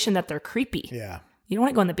connotation that they're creepy. Yeah. You don't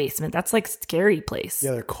want to go in the basement. That's like scary place.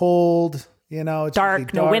 Yeah, they're cold. You know, it's usually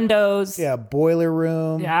Dark, no windows. Yeah, boiler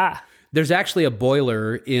room. Yeah. There's actually a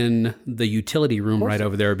boiler in the utility room right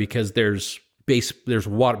over there because there's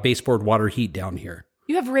baseboard water heat down here.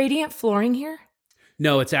 You have radiant flooring here?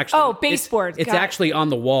 No, it's actually baseboard. It's actually on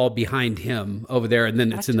the wall behind him over there, and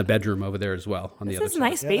then it's in the bedroom over there as well on the other This is side. a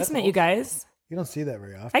nice basement, you guys. You don't see that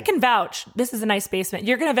very often. I can vouch. This is a nice basement.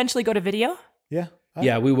 You're going to eventually go to video? Yeah.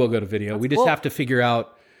 Yeah, we will go to video. We just cool. have to figure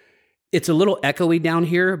out. It's a little echoey down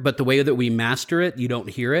here, but the way that we master it, you don't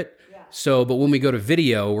hear it. Yeah. So, but when we go to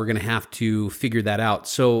video, we're going to have to figure that out.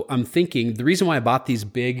 So I'm thinking the reason why I bought these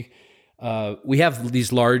big, we have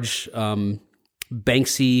these large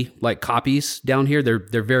Banksy like copies down here. They're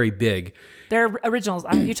very big. They're originals.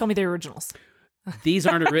 You told me they're originals. These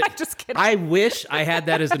aren't original. Just kidding. I wish I had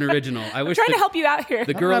that as an original. I wish Trying to help you out here.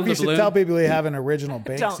 the I girl don't know in if the you should balloon. tell people you have an original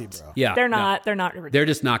Banksy, Don't. bro. Yeah, They're no. not original. They're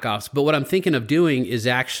just knockoffs. But what I'm thinking of doing is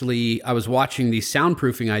actually, I was watching these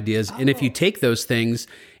soundproofing ideas, and if you take those things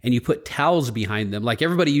and you put towels behind them, like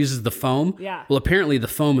everybody uses the foam. Yeah. Well, apparently the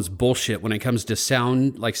foam is bullshit when it comes to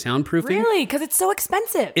soundproofing. Really? Because it's so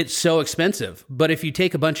expensive. It's so expensive. But if you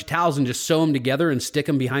take a bunch of towels and just sew them together and stick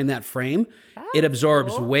them behind that frame, it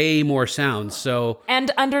absorbs way more sound. So And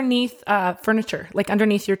underneath furniture, like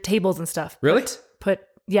underneath your tables and stuff. Really? Put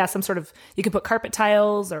some sort of, you can put carpet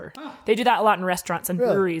tiles or they do that a lot in restaurants and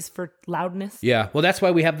breweries for loudness. yeah, well, that's why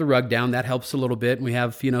we have the rug down. That helps a little bit. And we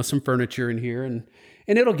have, some furniture in here and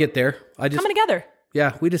it'll get there. Coming together.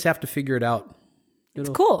 Yeah, we just have to figure it out. It's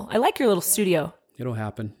cool. I like your little studio. It'll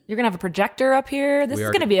happen. You're going to have a projector up here. This is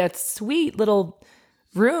going to be a sweet little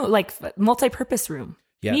room, like multi-purpose room.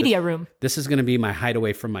 Yeah, Media room. This is going to be my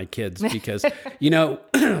hideaway from my kids because,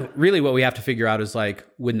 really what we have to figure out is like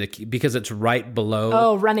because it's right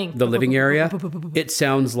below running the living area, it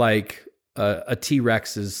sounds like a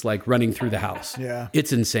T-Rex is like running through the house. Yeah.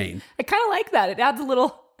 It's insane. I kind of like that. It adds a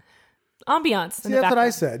little ambiance. See, that's what I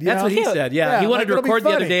said. That's what he said. Yeah. He wanted to it'll be record the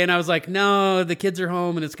other funny. day and I was like, no, the kids are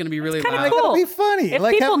home and it's going to be really kinda loud. cool. It'll be funny. If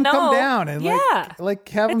Like have people them come know- down and Yeah. like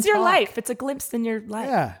have them It's your talk. life. It's a glimpse in your life.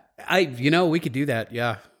 Yeah. We could do that.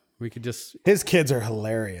 Yeah. We could just. His kids are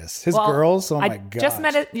hilarious. His Well, girls, oh my I god. just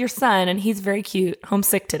met your son and he's very cute.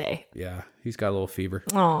 Homesick today. Yeah. He's got a little fever.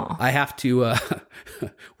 Aw. I have to,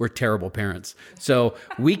 we're terrible parents. So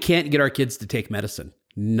we can't get our kids to take medicine.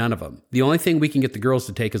 None of them. The only thing we can get the girls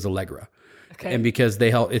to take is Allegra. Okay. And because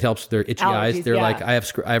it helps with their itchy eyes. Allergies, They're yeah. like, I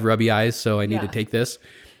have rubby eyes, so I need to take this.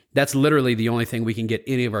 That's literally the only thing we can get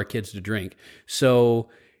any of our kids to drink. So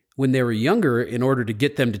when they were younger, in order to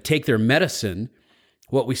get them to take their medicine,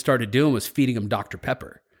 what we started doing was feeding them Dr.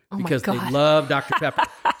 Pepper. Because they God. love Dr. Pepper.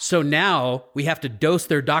 So now we have to dose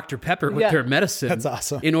their Dr. Pepper with their medicine. That's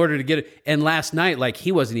awesome. In order to get it. And last night, like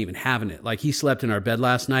he wasn't even having it. Like he slept in our bed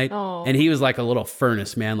last night and he was like a little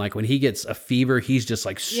furnace, man. Like when he gets a fever, he's just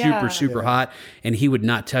like super hot and he would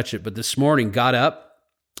not touch it. But this morning got up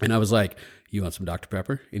and I was like, you want some Dr.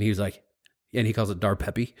 Pepper? And he was like, and he calls it Dar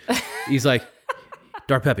Peppy. He's like,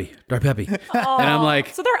 Dar Peppy. And I'm like,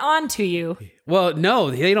 So they're on to you. well,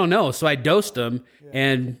 no, they don't know. So I dosed him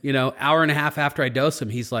and, hour and a half after I dosed him,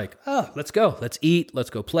 he's like, oh, let's go. Let's eat. Let's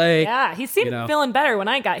go play. Yeah. He seemed feeling better when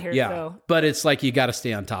I got here. Yeah. So. But it's like you got to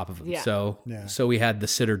stay on top of him. Yeah. So we had the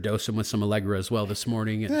sitter dose him with some Allegra as well this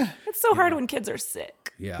morning. And, It's so hard when kids are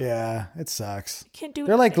sick. Yeah, it sucks. Can't do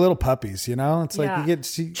They're like anything. little puppies, It's like you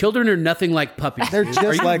get Children are nothing like puppies. They're dude. just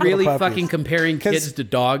Are you like really little puppies. fucking comparing kids to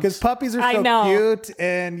dogs? because puppies are I so know. cute,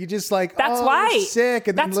 and you just like That's oh, why. they're sick,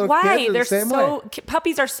 and then That's little why kids are they're the same so way.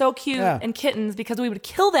 puppies are so cute Yeah. and kittens because we would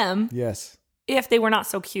kill them Yes, if they were not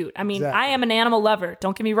so cute. I mean, Exactly. I am an animal lover.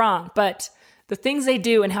 Don't get me wrong, but the things they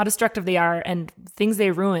do and how destructive they are and things they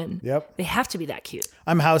ruin. Yep. They have to be that cute.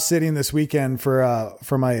 I'm house sitting this weekend for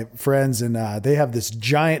my friends, and they have this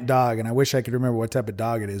giant dog, and I wish I could remember what type of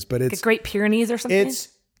dog it is, but Like it's a Great Pyrenees or something. it's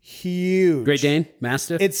huge. Great Dane,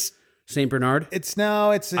 Mastiff, It's Saint Bernard. it's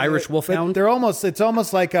Irish but Wolfhound? It's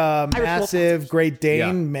almost like a massive Great Dane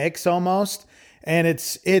Yeah. mix almost, and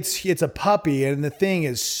it's a puppy, and the thing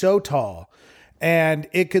is so tall. And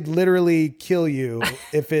it could literally kill you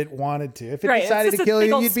if it wanted to. If it Right, it's decided just to a kill big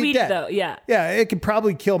you, old you'd be sweetie, dead. though, yeah. Yeah, it could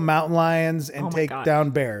probably kill mountain lions and Oh my take gosh. down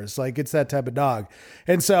bears. Like it's that type of dog.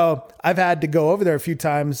 And so I've had to go over there a few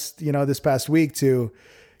times, this past week to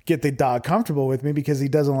get the dog comfortable with me because he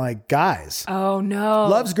doesn't like guys. Oh no.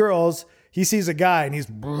 Loves girls. He sees a guy and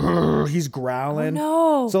he's growling.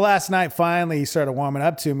 Oh, no. So last night, finally, he started warming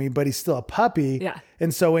up to me, but he's still a puppy. Yeah.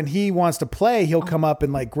 And so when he wants to play, he'll come up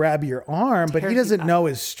and like grab your arm, but he Tear you doesn't up. know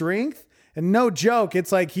his strength. And no joke,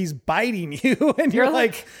 it's like he's biting you. And you're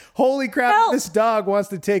like, holy crap, Help. this dog wants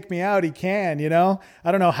to take me out. He can, you know?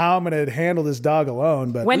 I don't know how I'm going to handle this dog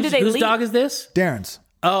alone. But When do they Whose leave? dog is this? Darren's.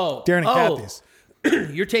 Oh. Darren and Kathy's.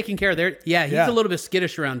 You're taking care of their... Yeah, he's Yeah. a little bit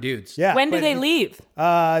skittish around dudes. Yeah. When do but they leave?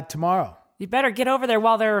 Tomorrow. You better get over there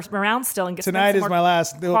while they're around still and get Tonight is my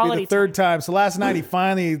last. It'll be quality the third time. So last night he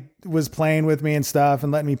finally was playing with me and stuff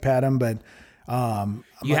and letting me pet him. But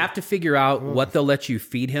You have to figure out what they'll let you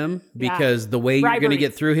feed him because the way you're going to Bribery.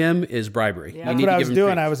 get through him is bribery. Yeah. You that's need what to I give was him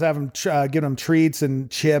doing. treats. I was having giving him treats and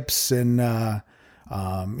chips and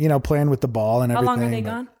playing with the ball and How everything. long are they but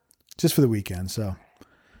gone? Just for the weekend. So,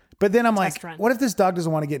 but then I'm like, Test run. what if this dog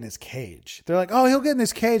doesn't want to get in his cage? They're like, oh, he'll get in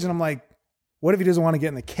his cage, and I'm like, what if he doesn't want to get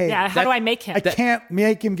in the cage? Yeah, how do I make him? I can't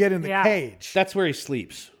make him get in the Yeah. cage. That's where he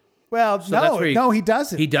sleeps. Well, that's where he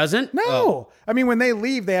doesn't. He doesn't? No. Oh. I mean, when they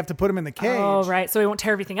leave, they have to put him in the cage. Oh, right. So he won't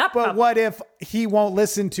tear everything up. But what if he won't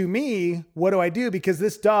listen to me? What do I do? Because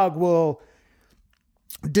this dog will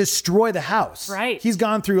destroy the house. Right. He's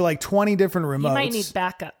gone through like 20 different remotes. You might need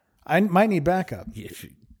backup. I might need backup.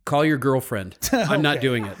 Call your girlfriend. I'm not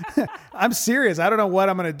doing it. I'm serious. I don't know what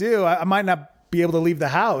I'm going to do. I might not be able to leave the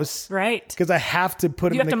house. Right. Because I have to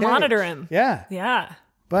put him You in have the to cage. monitor him. Yeah. Yeah.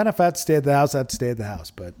 But if I have to stay at the house, I have to stay at the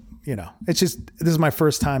house. But, it's just, this is my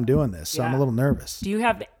first time doing this. So I'm Yeah. a little nervous. Do you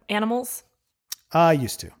have animals? I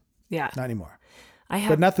used to. Yeah. Not anymore. I have.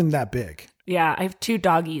 But nothing that big. Yeah, I have 2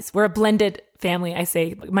 doggies. We're a blended family. I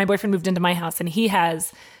say my boyfriend moved into my house and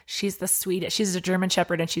she's the sweetest. She's a German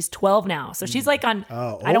Shepherd and she's 12 now. So she's like on,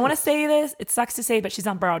 I don't want to say this. It sucks to say, but she's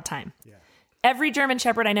on borrowed time. Yeah. Every German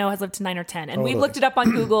Shepherd I know has lived to 9 or 10. And we've looked it up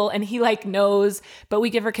on Google and he knows, but we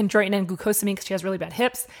give her chondroitin and glucosamine because she has really bad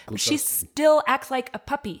hips. But she still acts like a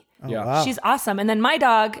puppy. Yeah. Wow. She's awesome. And then my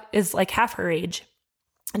dog is like half her age.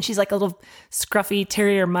 And she's like a little scruffy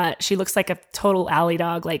terrier mutt. She looks like a total alley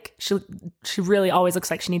dog. Like she really always looks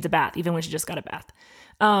like she needs a bath, even when she just got a bath.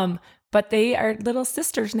 But they are little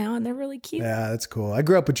sisters now, and they're really cute. Yeah, that's cool. I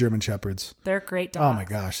grew up with German Shepherds. They're great dogs. Oh my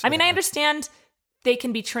gosh. I mean, I understand they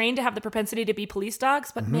can be trained to have the propensity to be police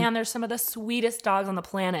dogs, but man, they're some of the sweetest dogs on the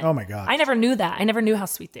planet. Oh my gosh. I never knew that. I never knew how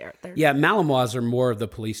sweet they are. Yeah, Malinois are more of the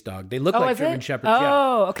police dog. They look like is German it? Shepherds. Yeah.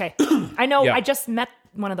 Oh, okay. I know. Yeah. I just met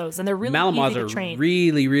one of those, and they're really Malinois easy to are train.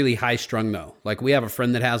 really, really high strung though. Like we have a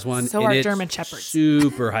friend that has one. So and are it's German Shepherds.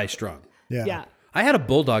 Super high strung. Yeah. I had a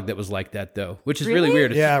bulldog that was like that though, which is really Really?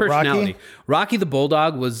 weird. It's Yeah, his personality. Rocky? Rocky the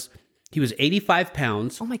bulldog was 85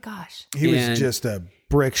 pounds. Oh my gosh. He was And- just a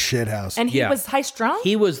brick shithouse. And he Yeah. was high strung?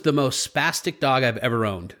 He was the most spastic dog I've ever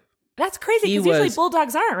owned. That's crazy he because usually was-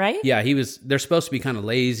 bulldogs aren't, right? Yeah, they're supposed to be kind of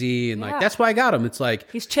lazy and Yeah. like that's why I got him. It's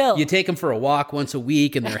like He's chill. You take them for a walk once a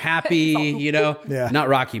week and they're happy, Yeah. Not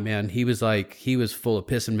Rocky, man. He was full of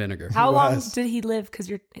piss and vinegar. How long was. did he live? Because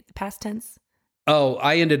you're past tense. Oh,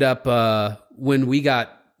 I ended up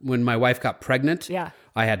when my wife got pregnant. Yeah.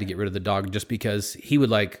 I had to get rid of the dog just because he would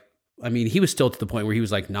he was still to the point where he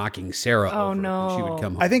was like knocking Sarah over. no. When she would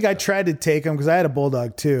come home. I think I tried to take him because I had a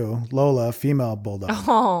bulldog too, Lola, a female bulldog.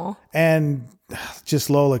 Oh, And just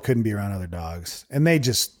Lola couldn't be around other dogs. And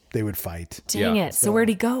they would fight. dang Yeah. it. So where'd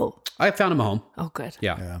he go? I found him a home. Oh, good.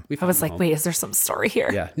 Yeah. We I found was him a like, home. wait, is there some story here?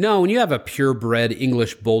 Yeah. No, when you have a purebred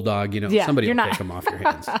English bulldog, Yeah, somebody you're will not- take him off your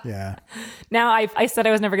hands. Yeah. Now, I said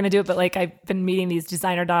I was never going to do it, but I've been meeting these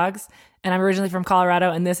designer dogs, and I'm originally from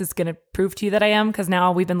Colorado, and this is going to prove to you that I am, because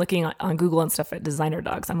now we've been looking on Google and stuff at designer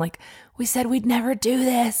dogs. I'm like, we said we'd never do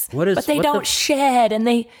this, but they what don't the- shed, and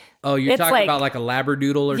they... Oh, you're It's talking about like a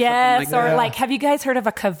Labradoodle or yes, something like that? or have you guys heard of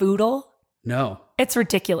a cavoodle? No. It's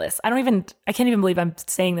ridiculous. I can't even believe I'm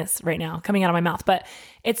saying this right now, coming out of my mouth, but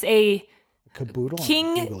it's a Caboodle?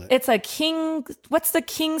 king. Google it. It's a king. What's the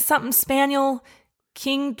king something spaniel?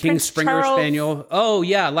 King Prince Springer Charles. Spaniel. Oh,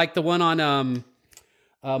 yeah. Like the one on,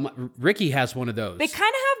 Ricky has one of those. They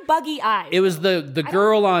kind of have buggy eyes. It was the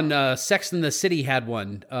girl on Sex and the City had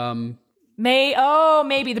one.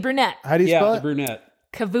 Maybe the brunette. How do you spell The it? brunette.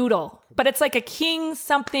 Cavoodle. But it's like a king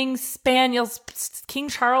something spaniel, King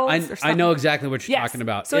Charles or something. I know exactly what you're Yes. talking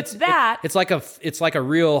about. So it's that. It's like a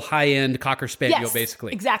real high end Cocker Spaniel, Yes,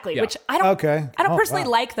 basically. exactly. Yeah. Which I don't. Okay. I don't Oh, personally wow.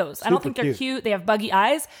 like those. I don't Super think they're cute. cute. They have buggy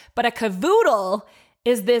eyes. But a cavoodle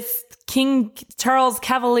is this King Charles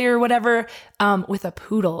Cavalier, whatever, with a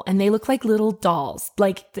poodle, and they look like little dolls.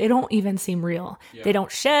 Like they don't even seem real. They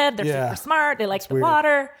don't shed. They're Yeah. super smart. They like the weird.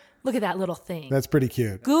 water. Look at that little thing. That's pretty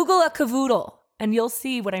cute. Google a cavoodle, and you'll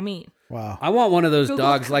see what I mean. Wow. I want one of those Google-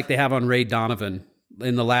 dogs like they have on Ray Donovan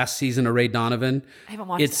in the last season of Ray Donovan. I haven't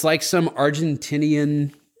watched It's like some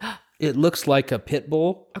Argentinian. It looks like a pit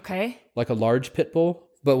bull, Okay. like a large pit bull.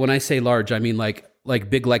 But when I say large, I mean like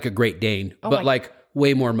big, like a Great Dane, but my- like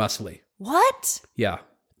way more muscly. What? Yeah.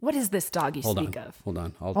 What is this dog you Hold speak on. of? Hold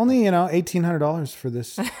on. Only, $1,800 for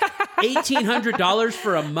this. $1,800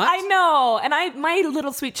 for a mutt? I know. And my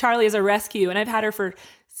little sweet Charlie is a rescue, and I've had her for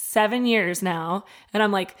 7 years now. And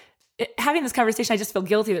I'm like, having this conversation, I just feel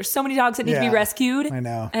guilty. There's so many dogs that need to be rescued. I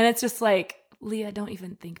know. And it's just like, Leah, don't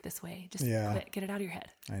even think this way. Just quit. Get it out of your head.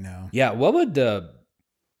 I know. Yeah. What would the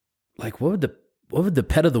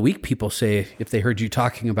pet of the week people say if they heard you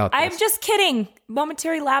talking about this? I'm just kidding.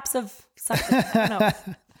 Momentary lapse of something. I don't know.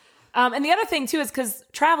 And the other thing too is because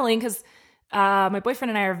my boyfriend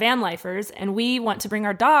and I are van lifers, and we want to bring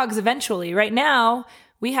our dogs eventually. Right now,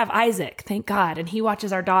 we have Isaac, thank God, and he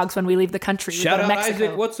watches our dogs when we leave the country. Shout out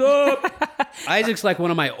Isaac, what's up? Isaac's like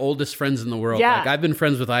one of my oldest friends in the world. Yeah. Like I've been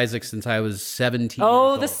friends with Isaac since I was 17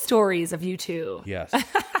 Oh, years the old. stories of you two. Yes.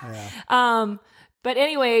 But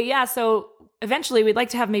anyway, yeah, so eventually we'd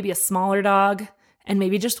like to have maybe a smaller dog and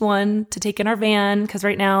maybe just one to take in our van, because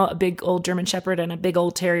right now a big old German Shepherd and a big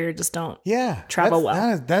old Terrier just don't travel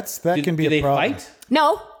well. That can be a problem. Fight?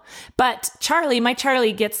 No, but my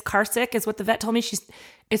Charlie gets car sick is what the vet told me.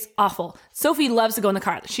 It's awful. Sophie loves to go in the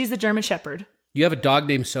car. She's the German Shepherd. You have a dog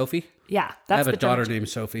named Sophie? Yeah, I have a daughter named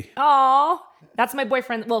Sophie. Oh, that's my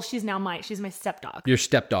boyfriend. Well, she's my stepdog. Your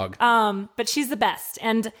stepdog. But she's the best.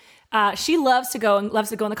 And she loves to go in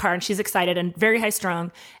the car, and she's excited and very high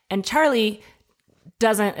strung. And Charlie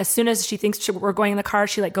doesn't, as soon as she thinks we're going in the car,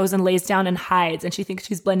 she like goes and lays down and hides, and she thinks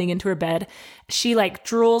she's blending into her bed. She like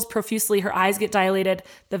drools profusely. Her eyes get dilated.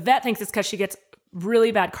 The vet thinks it's because she gets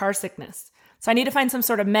really bad car sickness. So I need to find some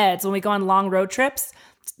sort of meds when we go on long road trips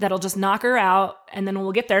that'll just knock her out. And then when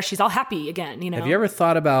we'll get there, she's all happy again, Have you ever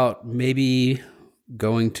thought about maybe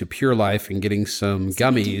going to Pure Life and getting some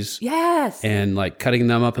gummies? Yes. And like cutting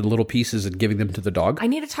them up in little pieces and giving them to the dog? I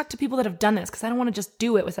need to talk to people that have done this, because I don't want to just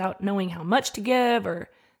do it without knowing how much to give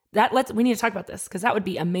or that. We need to talk about this, because that would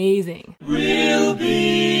be amazing. We'll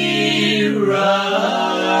be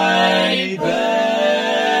right back.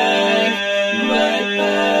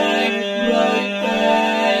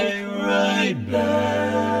 Right back.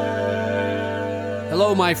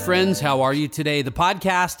 Hello, my friends. How are you today? The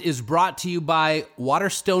podcast is brought to you by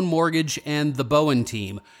Waterstone Mortgage and the Bowen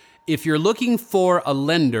team. If you're looking for a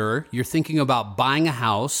lender, you're thinking about buying a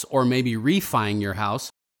house or maybe refining your house,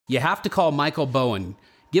 you have to call Michael Bowen.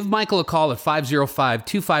 Give Michael a call at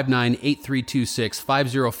 505-259-8326,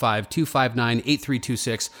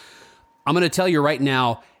 505-259-8326. I'm going to tell you right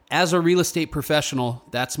now, as a real estate professional,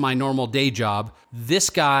 that's my normal day job. This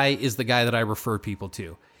guy is the guy that I refer people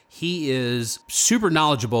to. He is super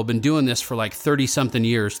knowledgeable, been doing this for like 30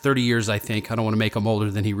 years, I think. I don't want to make him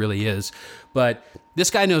older than he really is. But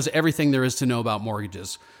this guy knows everything there is to know about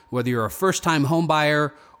mortgages. Whether you're a first-time home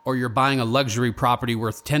buyer or you're buying a luxury property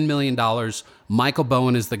worth $10 million, Michael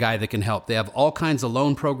Bowen is the guy that can help. They have all kinds of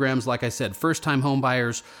loan programs, like I said, first-time home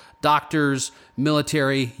buyers, doctors,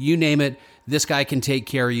 military, you name it. This guy can take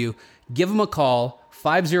care of you. Give him a call,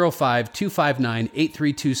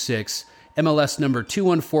 505-259-8326. MLS number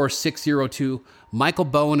 214602, Michael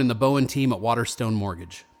Bowen and the Bowen team at Waterstone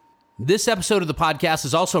Mortgage. This episode of the podcast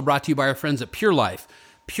is also brought to you by our friends at Pure Life.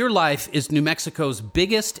 Pure Life is New Mexico's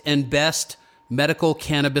biggest and best medical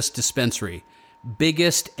cannabis dispensary.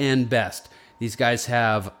 Biggest and best. These guys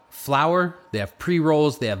have flower, they have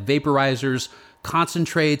pre-rolls, they have vaporizers,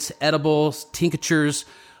 concentrates, edibles, tinctures,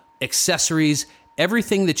 accessories,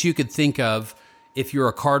 everything that you could think of if you're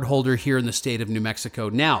a card holder here in the state of New Mexico.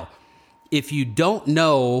 Now, if you don't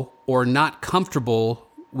know or not comfortable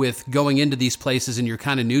with going into these places and you're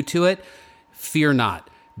kind of new to it, fear not.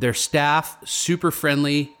 Their staff, super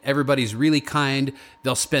friendly. Everybody's really kind.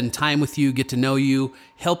 They'll spend time with you, get to know you,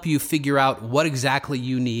 help you figure out what exactly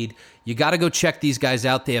you need. You got to go check these guys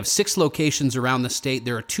out. They have 6 locations around the state.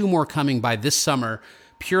 There are 2 more coming by this summer.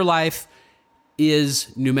 Pure Life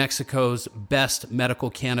is New Mexico's best medical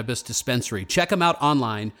cannabis dispensary. Check them out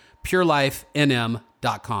online, purelifenm.com.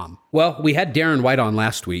 Well, we had Darren White on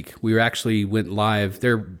last week. We actually went live.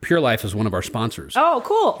 Pure Life is one of our sponsors. Oh,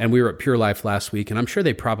 cool. And we were at Pure Life last week, and I'm sure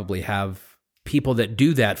they probably have people that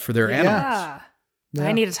do that for their animals. Yeah.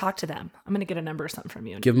 I need to talk to them. I'm going to get a number or something from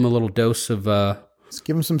you. Give them a little dose of... Let's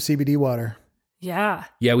give them some CBD water. Yeah.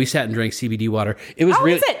 Yeah, we sat and drank CBD water. It was How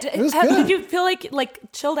really... was it? It was good. Did you feel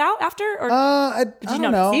like chilled out after? Or I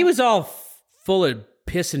don't know. He was all full of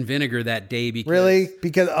piss and vinegar that day because... Really?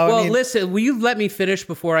 Because listen, will you let me finish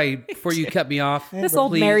before you cut me off? this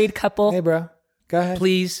old married couple. Hey, bro. Go ahead.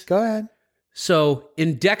 Please. Go ahead. So,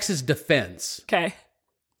 in Dex's defense, Okay.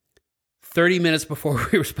 30 minutes before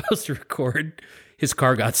we were supposed to record, his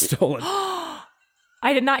car got stolen.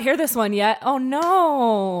 I did not hear this one yet. Oh,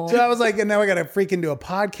 no. So I was like, and now I got to freaking do a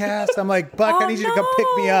podcast. I'm like, Buck, I need you to come pick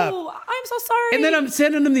me up. I'm so sorry. And then I'm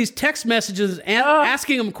sending him these text messages and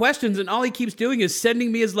asking him questions, and all he keeps doing is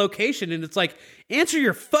sending me his location. And it's like, answer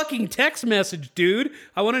your fucking text message, dude.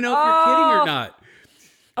 I want to know if you're kidding or not.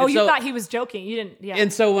 Oh, you thought he was joking. You didn't. Yeah.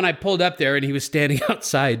 And so when I pulled up there and he was standing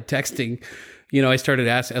outside texting, I started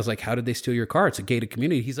asking, I was like, how did they steal your car? It's a gated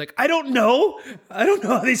community. He's like, I don't know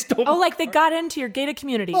how they stole Oh, like they got into your gated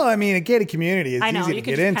community. Well, I mean, a gated community is easy to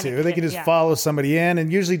get into. They can just follow somebody in,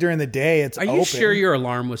 and usually during the day it's open. Are you sure your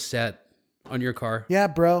alarm was set on your car? Yeah,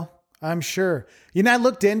 bro. I'm sure. I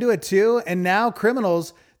looked into it too, and now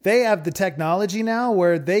criminals, they have the technology now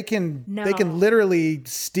where they can literally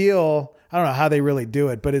steal. I don't know how they really do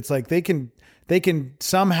it, but it's like they can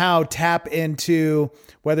somehow tap into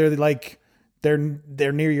whether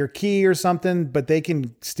they're near your key or something, but they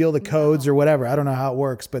can steal the codes or whatever. I don't know how it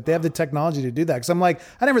works, but they have the technology to do that. Cause I'm like,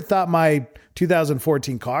 I never thought my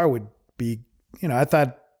 2014 car would be, I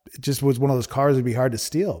thought it just was one of those cars that'd be hard to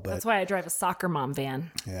steal. But that's why I drive a soccer mom van.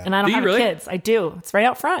 Yeah. And I don't have kids. I do. It's right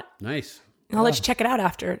out front. Nice. I'll let you check it out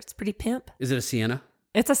after. It's pretty pimp. Is it a Sienna?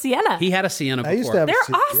 It's a Sienna. He had a Sienna before. I used to have They're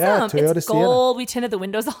awesome. Yeah, Toyota it's gold. Sienna. We tinted the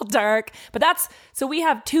windows all dark. But so we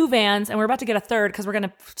have 2 vans and we're about to get a third because we're going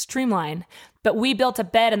to streamline. But we built a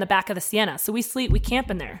bed in the back of the Sienna. So we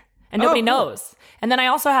camp in there. And nobody knows. And then I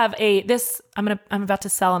also have I'm about to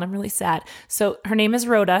sell and I'm really sad. So her name is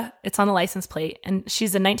Rhoda. It's on the license plate. And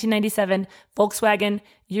she's a 1997 Volkswagen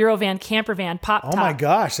Eurovan camper van pop top. Oh my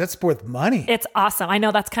gosh, that's worth money. It's awesome. I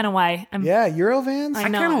know, that's kind of why I'm. Yeah, Eurovans? I I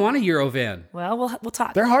kind of want a Eurovan. Well, we'll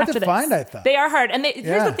talk. They're hard after to this. find, I thought. They are hard. And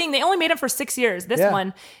here's the thing, they only made them for 6 years, this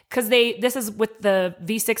one, because this is with the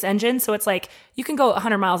V6 engine. So it's like, you can go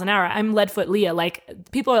 100 miles an hour. I'm Leadfoot Leah. Like,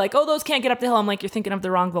 people are like, oh, those can't get up the hill. I'm like, you're thinking of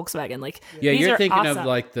the wrong Volkswagen. Like, Yeah, these you're are thinking awesome. of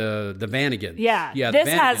like the Vanagon. Yeah. Yeah, This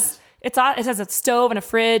the it has a stove and a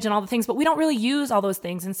fridge and all the things, but we don't really use all those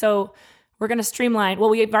things. And so we're going to streamline. Well,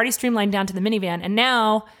 we've already streamlined down to the minivan, and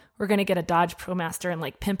now we're going to get a Dodge ProMaster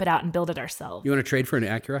and pimp it out and build it ourselves. You want to trade for an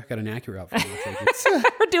Acura? I got an Acura out for you.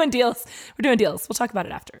 We're doing deals. We'll talk about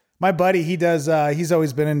it after. My buddy, he does. He's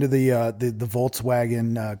always been into the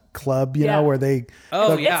Volkswagen club, know, where they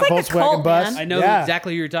yeah. It's like a Volkswagen cult, bus. man. I know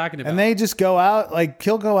exactly who you're talking about. And they just go out,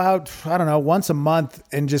 he'll go out, I don't know, once a month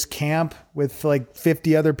and just camp with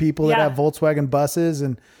 50 other people that have Volkswagen buses,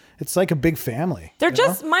 and it's like a big family. They're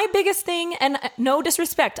just my biggest thing, and no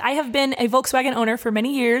disrespect. I have been a Volkswagen owner for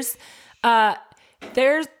many years.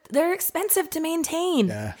 They're expensive to maintain.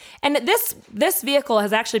 Yeah. And this vehicle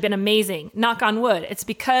has actually been amazing, knock on wood. It's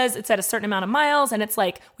because it's at a certain amount of miles and it's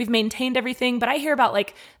we've maintained everything. But I hear about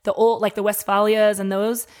the old, the Westphalias and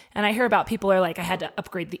those, and I hear about people are I had to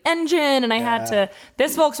upgrade the engine and I had to,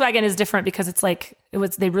 this Volkswagen is different because it's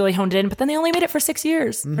they really honed it in, but then they only made it for 6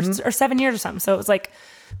 years or 7 years or something. So it was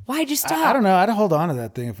why'd you stop? I don't know. I'd hold on to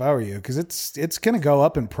that thing if I were you, because it's going to go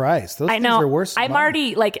up in price. Those things are worth I'm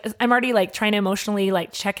money. already trying to emotionally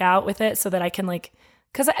check out with it so that I can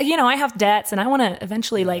because I have debts and I want to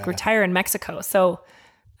eventually retire in Mexico. So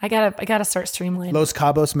I gotta start streamlining. Los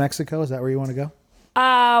Cabos, Mexico. Is that where you want to go?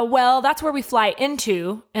 Well, that's where we fly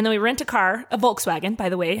into, and then we rent a car, a Volkswagen, by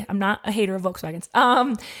the way. I'm not a hater of Volkswagens.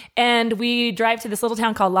 And we drive to this little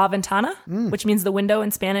town called La Ventana, which means the window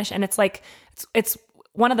in Spanish. And it's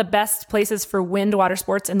one of the best places for wind water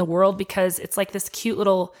sports in the world because it's this cute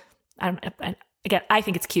little, I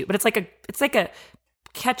think it's cute, but it's like a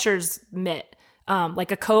catcher's mitt.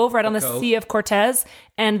 Like a cove right on the Sea of Cortez,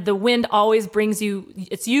 and the wind always brings you,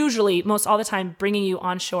 it's usually most all the time bringing you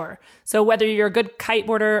on shore. So whether you're a good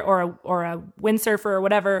kiteboarder or a windsurfer or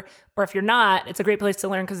whatever, or if you're not, it's a great place to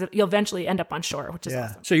learn because you'll eventually end up on shore, which is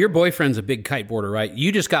awesome. So your boyfriend's a big kiteboarder, right?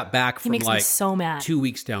 You just got back from He makes me so mad. 2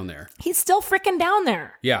 weeks down there. He's still freaking down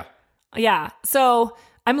there. Yeah. Yeah. So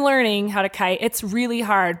I'm learning how to kite. It's really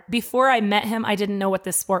hard. Before I met him, I didn't know what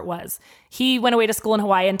this sport was. He went away to school in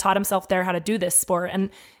Hawaii and taught himself there how to do this sport.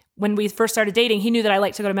 And when we first started dating, he knew that I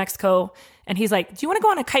liked to go to Mexico. And he's like, do you want to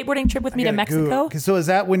go on a kiteboarding trip with me to Mexico? So is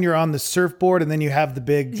that when you're on the surfboard and then you have the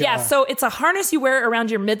big... Yeah, so it's a harness you wear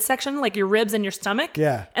around your midsection, like your ribs and your stomach.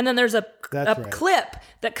 Yeah. And then there's a clip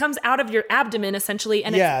that comes out of your abdomen, essentially.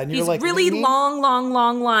 And and it's you're these really leaning?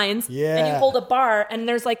 long lines. Yeah. And you hold a bar, and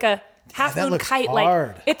there's a half-moon kite.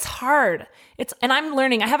 Hard. It's hard. And I'm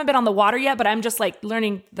learning. I haven't been on the water yet, but I'm just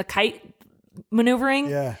learning the kite maneuvering.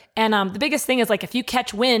 Yeah. And the biggest thing is if you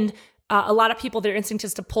catch wind, a lot of people, their instinct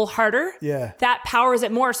is to pull harder. Yeah. That powers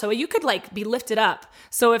it more. So you could be lifted up.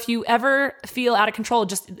 So if you ever feel out of control,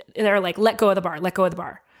 they're let go of the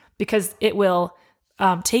bar, because it will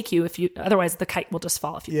take you otherwise the kite will just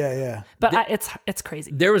fall if you. Yeah. But it's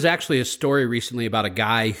crazy. There was actually a story recently about a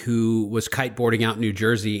guy who was kiteboarding out in New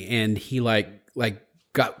Jersey, and he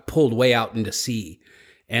got pulled way out into sea.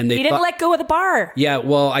 And they He didn't let go of the bar. Yeah,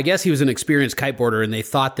 well, I guess he was an experienced kiteboarder, and they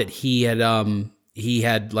thought that he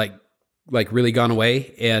had like really gone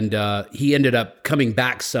away, and he ended up coming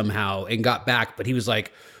back somehow and got back, but he was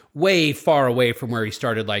like way far away from where he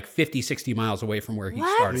started, like 50, 60 miles away from where he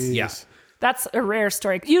started. Jeez. Yeah. That's a rare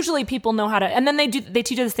story. Usually people know how to, and then they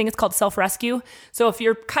teach you this thing. It's called self-rescue. So if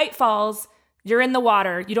your kite falls, you're in the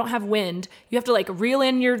water, you don't have wind, you have to like reel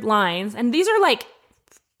in your lines. And these are like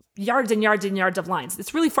yards and yards and yards of lines.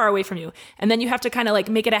 It's really far away from you. And then you have to kind of like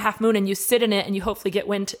make it a half moon and you sit in it and you hopefully get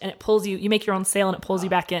wind and it pulls you. You make your own sail and it pulls you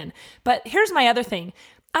back in. But here's my other thing.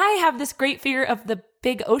 I have this great fear of the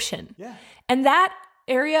big ocean. Yeah. And that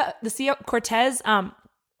area, the Sea of Cortez,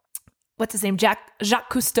 what's his name?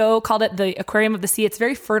 Jacques Cousteau called it the aquarium of the sea. It's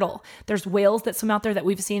very fertile. There's whales that swim out there that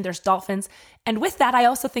we've seen. There's dolphins. And with that, I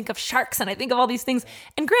also think of sharks and I think of all these things.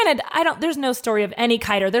 And granted, there's no story of any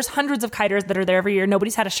kiter. There's hundreds of kiters that are there every year.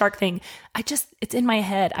 Nobody's had a shark thing. It's in my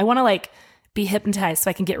head. I want to like be hypnotized so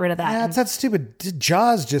I can get rid of that. Yeah, it's that stupid.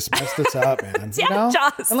 Jaws just messed us up, man. Yeah, you know?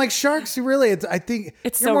 Jaws. And like sharks, really, I think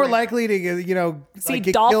It's you're so more rare. likely to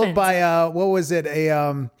get dolphins. killed by what was it?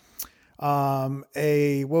 A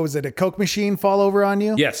Coke machine fall over on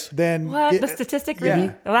you? Yes. Then What? The statistic, really?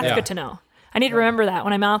 Yeah. Well, that's Yeah. good to know. I need to remember that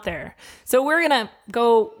when I'm out there. So we're going to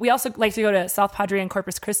go, we also like to go to South Padre and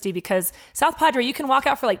Corpus Christi because South Padre, you can walk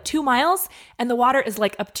out for like 2 miles and the water is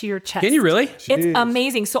like up to your chest. Can you really? It's Jeez.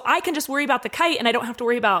 amazing. So I can just worry about the kite and I don't have to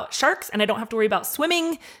worry about sharks and I don't have to worry about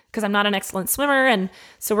swimming because I'm not an excellent swimmer. And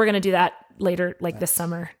so we're going to do that later, like this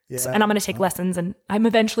summer. Yeah. And I'm going to take lessons and I'm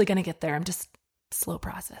eventually going to get there. I'm just slow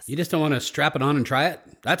process. You just don't want to strap it on and try it?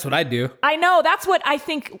 That's what I do. I know. That's what I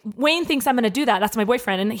think. Wayne thinks I'm going to do that. That's my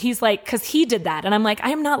boyfriend. And he's like, because he did that. And I'm like, I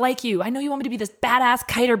am not like you. I know you want me to be this badass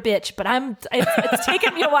kiter bitch, but it's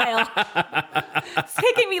taken me a while. It's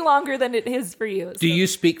taking me longer than it is for you. Do you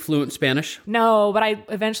speak fluent Spanish? No, but I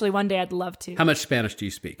eventually one day I'd love to. How much Spanish do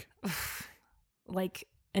you speak? Like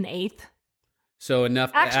an eighth. So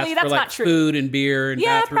enough to Actually, ask that's for like not true. food and beer and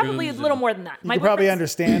Yeah, bathrooms probably a little more than that. you can probably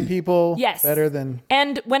understand people Yes. better than.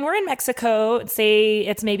 And when we're in Mexico, say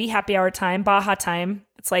it's maybe happy hour time, Baja time,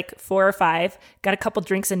 it's like 4 or 5, got a couple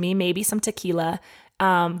drinks in me, maybe some tequila.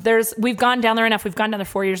 We've gone down there enough. We've gone down there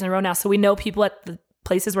 4 years in a row now. So we know people at the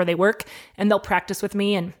places where they work and they'll practice with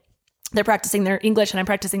me and they're practicing their English and I'm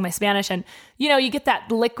practicing my Spanish. And, you get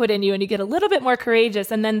that liquid in you and you get a little bit more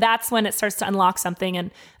courageous. And then that's when it starts to unlock something. And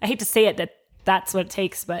I hate to say it, that's what it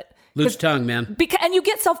takes, but Loose tongue, man. and you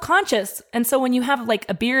get self-conscious. And so when you have like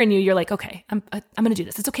a beer in you, you're like, okay, I'm going to do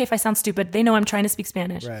this. It's okay if I sound stupid. They know I'm trying to speak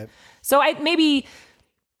Spanish. Right. So I maybe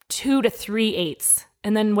 2 to 3 eighths.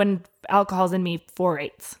 And then when alcohol's in me, 4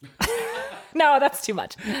 eighths. No, that's too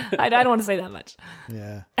much. I don't want to say that much.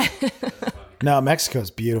 Yeah. No,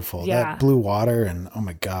 Mexico's beautiful. Yeah. That blue water and oh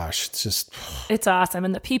my gosh, it's just It's awesome.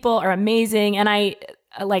 And the people are amazing. And I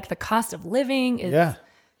like the cost of living is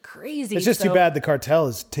crazy. It's just too bad the cartel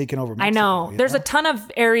is taking over Mexico. I know. you There's a ton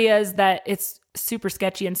of areas that it's super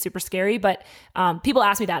sketchy and super scary, but people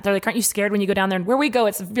ask me that. They're like, aren't you scared when you go down there? And where we go,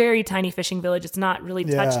 it's a very tiny fishing village. It's not really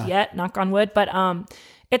touched yet, knock on wood, but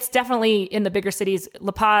it's definitely in the bigger cities.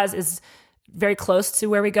 La Paz is very close to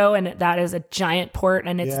where we go, and that is a giant port,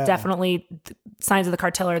 and it's definitely signs of the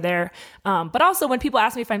cartel are there. But also when people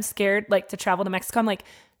ask me if I'm scared like to travel to Mexico, I'm like,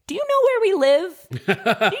 do you know where we live? Do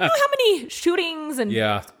you know how many shootings and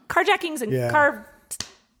carjackings and car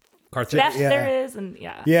theft there is? And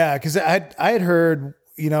Yeah, because I had heard,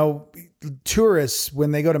 tourists,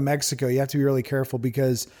 when they go to Mexico, you have to be really careful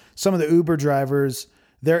because some of the Uber drivers,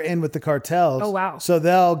 they're in with the cartels. Oh, wow. So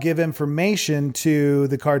they'll give information to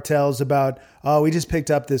the cartels about, we just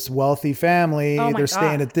picked up this wealthy family. Oh my They're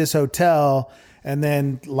staying God. at this hotel. And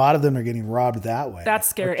then a lot of them are getting robbed that way. That's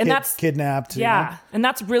scary. Or And that's kidnapped. Yeah. And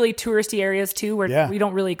that's really touristy areas too, where we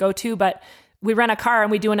don't really go to, but we rent a car and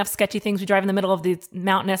we do enough sketchy things. We drive in the middle of the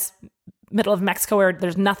mountainous middle of Mexico where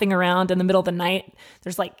there's nothing around in the middle of the night.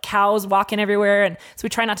 There's like cows walking everywhere. And so we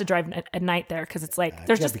try not to drive at night there because it's like,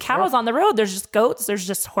 there's just cows on the road. There's just goats. There's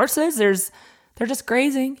just horses. They're just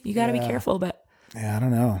grazing. You got to be careful, but Yeah, I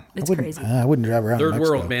don't know. It's crazy. I wouldn't drive around Third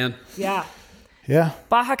Mexico. world, man. yeah. Yeah.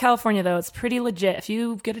 Baja California, though, it's pretty legit. If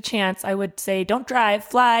you get a chance, I would say don't drive,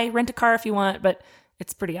 fly, rent a car if you want, but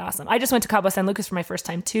it's pretty awesome. I just went to Cabo San Lucas for my first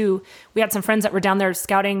time, too. We had some friends that were down there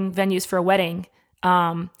scouting venues for a wedding,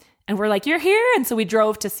 and And we're like, you're here. And so we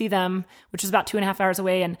drove to see them, which was about 2.5 hours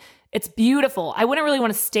away. And it's beautiful. I wouldn't really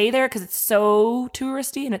want to stay there because it's so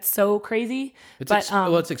touristy and it's so crazy. It's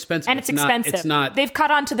expensive. And it's expensive. It's not. They've caught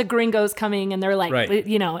on to the gringos coming and they're like, Right.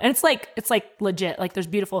 you know, and it's like legit. Like there's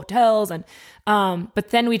beautiful hotels. And,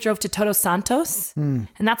 but then we drove to Todos Santos and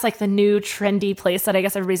that's like the new trendy place that I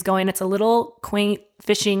guess everybody's going. It's a little quaint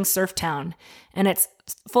fishing surf town and it's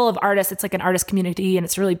full of artists. It's like an artist community and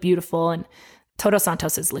it's really beautiful. And Todos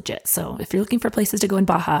Santos is legit. So if you're looking for places to go in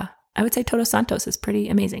Baja, I would say Todos Santos is pretty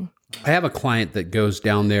amazing. I have a client that goes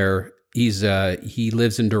down there. He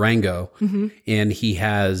lives in Durango and he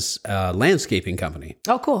has a landscaping company.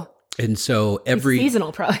 Oh, cool. And so It's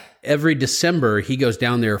seasonal probably. every December he goes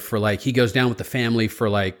down there for he goes down with the family for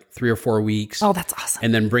 3 or 4 weeks. Oh, that's awesome.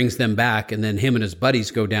 And then brings them back. And then him and his buddies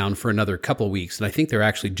go down for another couple of weeks. And I think they're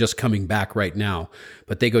actually just coming back right now,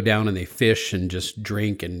 but they go down and they fish and just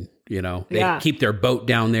drink and, they keep their boat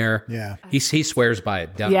down there. Yeah. He swears by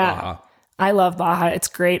it down Baja. I love Baja. It's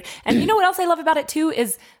great. And you know what else I love about it too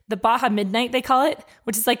is the Baja midnight, they call it,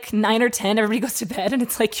 which is like 9 or 10. Everybody goes to bed and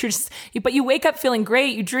it's like but you wake up feeling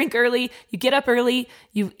great. You drink early, you get up early,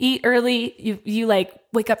 you eat early, you like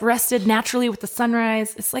wake up rested naturally with the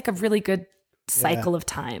sunrise. It's like a really good cycle of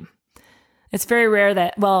time. It's very rare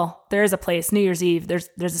that, there is a place, New Year's Eve, there's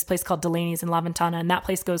this place called Delaney's in La Ventana, and that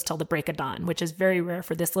place goes till the break of dawn, which is very rare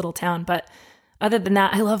for this little town. But other than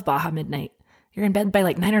that, I love Baja midnight. You're in bed by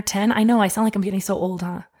 9 or 10. I know, I sound like I'm getting so old,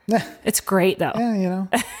 huh? It's great though. Yeah,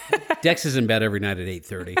 Dex is in bed every night at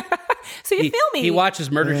 8:30. So you feel me. He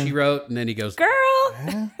watches Murder, She Wrote, and then he goes, Girl.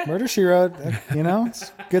 Yeah, Murder, She Wrote.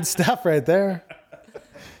 It's good stuff right there.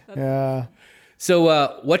 Yeah.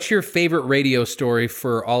 So what's your favorite radio story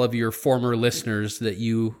for all of your former listeners that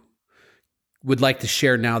you would like to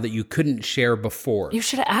share now that you couldn't share before? You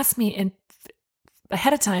should have asked me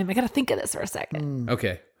ahead of time. I got to think of this for a second.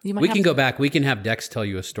 Okay. We can go back. We can have Dex tell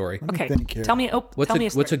you a story. Okay. Tell me a story.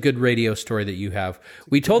 What's a good radio story that you have?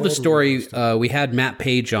 We told the story. We had Matt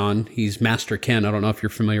Page on. He's Master Ken. I don't know if you're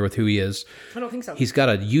familiar with who he is. I don't think so. He's got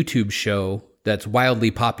a YouTube show that's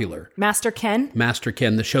wildly popular. Master Ken? Master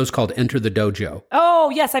Ken. The show's called Enter the Dojo.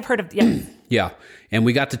 Oh, yes. I've heard of it. Yeah. And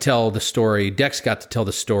we got to tell the story. Dex got to tell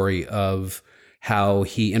the story of how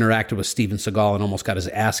he interacted with Steven Seagal and almost got his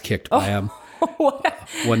ass kicked by him.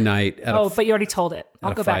 One night. But you already told it.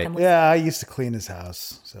 I'll go back and listen. Yeah, I used to clean his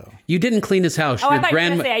house. So you didn't clean his house. I thought you were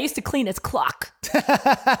going to say I used to clean his clock.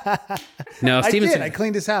 No, I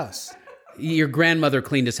cleaned his house. Your grandmother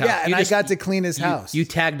cleaned his house. Yeah, and I got to clean his house. You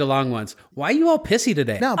tagged along once. Why are you all pissy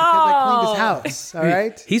today? No, because I cleaned his house. All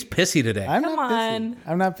right. He's pissy today. I'm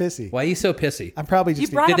not pissy. Why are you so pissy? I'm probably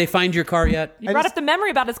just. Did they find your car yet? You brought up the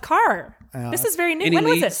memory about his car. This is very new. When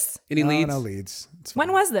was this? Any leads? No leads.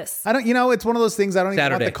 When was this? I don't. It's one of those things. I don't even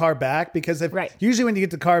Saturday. want the car back because usually when you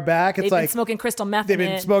get the car back, it's They've been smoking crystal meth. They've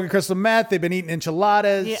been smoking crystal meth. They've been eating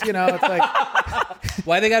enchiladas. Yeah. It's like.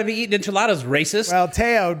 Why they got to be eating enchiladas? Racist. Well,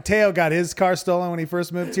 Teo got his car stolen when he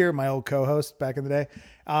first moved here. My old co-host back in the day.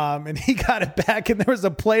 And he got it back, and there was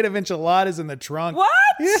a plate of enchiladas in the trunk. What?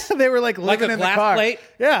 Yeah, they were living a in glass the car. plate?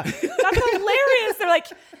 Yeah. That's hilarious. They're like,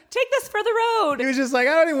 take this for the road. He was just like,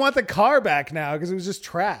 I don't even want the car back now because it was just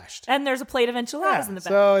trashed. And there's a plate of enchiladas in the back.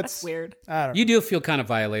 So That's weird. I don't know. You do feel kind of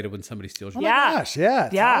violated when somebody steals your Yeah. Gosh, yeah,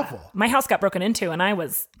 it's awful. My house got broken into, and I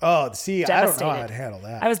was devastated. I don't know how I'd handle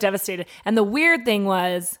that. I was devastated. And the weird thing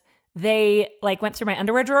was they went through my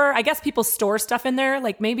underwear drawer. I guess people store stuff in there,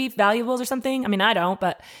 maybe valuables or something. I mean, I don't,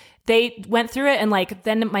 but they went through it and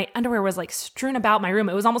then my underwear was strewn about my room.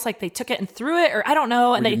 It was almost like they took it and threw it, or I don't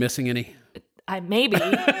know. And Were you missing any? Maybe.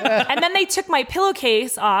 And then they took my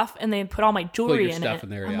pillowcase off and they put all my jewelry in stuff it. in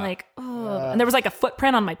there, I'm yeah. like, oh. And there was a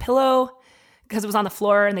footprint on my pillow because it was on the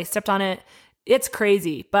floor and they stepped on it. It's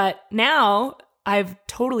crazy. But now I've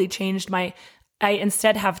totally changed I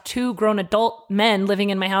instead have 2 grown adult men living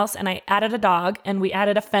in my house, and I added a dog, and we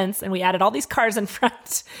added a fence, and we added all these cars in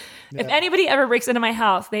front. Yeah. If anybody ever breaks into my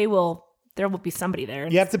house, there will be somebody there.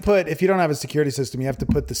 You have to put, if you don't have a security system, you have to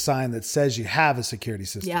put the sign that says you have a security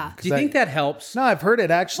system. Yeah. Do you think that helps? No, I've heard it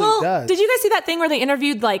actually does. Did you guys see that thing where they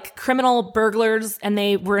interviewed criminal burglars and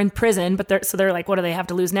they were in prison, but they're like, what do they have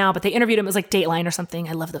to lose now? But they interviewed them. It was Dateline or something.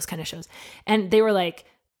 I love those kind of shows. And they were like,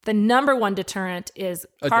 the number one deterrent is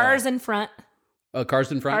cars in front.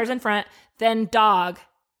 Cars in front? Cars in front, then dog,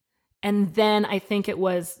 and then I think it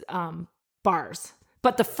was bars.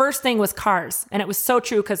 But the first thing was cars, and it was so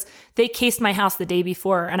true because they cased my house the day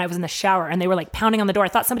before, and I was in the shower, and they were pounding on the door. I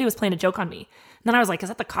thought somebody was playing a joke on me. And then I was like, is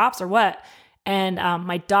that the cops or what? And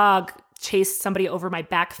my dog chased somebody over my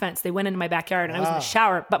back fence. They went into my backyard, and I was in the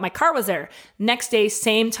shower, but my car was there. Next day,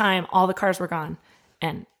 same time, all the cars were gone.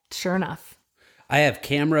 And sure enough. I have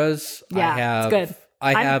cameras. Yeah, it's good.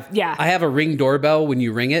 I have a Ring doorbell. When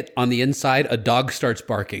you ring it, on the inside, a dog starts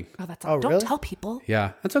barking. Oh, that's Oh, don't really? tell people.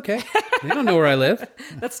 Yeah, that's okay. They don't know where I live.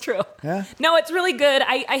 That's true. Yeah. No, it's really good.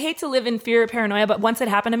 I hate to live in fear or paranoia, but once it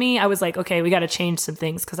happened to me, I was like, okay, we got to change some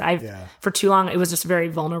things because for too long, it was just very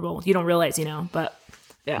vulnerable. You don't realize, but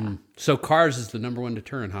yeah. So cars is the number one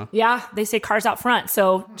deterrent, huh? Yeah, they say cars out front.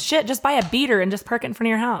 So shit, just buy a beater and just park it in front of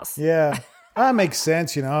your house. Yeah. That makes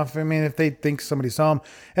sense, if they think somebody's home.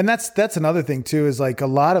 And that's another thing too, is like a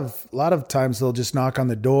lot of times they'll just knock on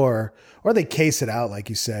the door or they case it out, like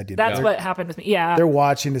you said. That's what happened with me. Yeah. They're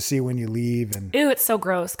watching to see when you leave. And ew, it's so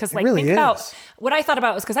gross. Because really think is. about what I thought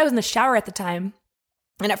about was because I was in the shower at the time.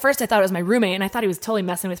 And at first I thought it was my roommate and I thought he was totally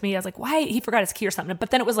messing with me. I was like, why? He forgot his key or something.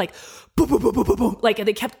 But then it was like, boom, boom, boom, boom, boom, boom. Like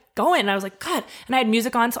they kept going. And I was like, God. And I had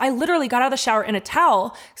music on. So I literally got out of the shower in a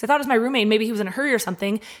towel because I thought it was my roommate. And maybe he was in a hurry or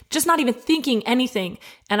something, just not even thinking anything.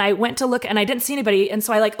 And I went to look and I didn't see anybody. And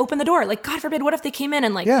so I opened the door. Like, God forbid, what if they came in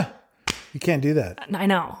and yeah, you can't do that. I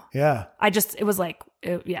know. Yeah. It was like,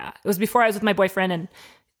 it was before I was with my boyfriend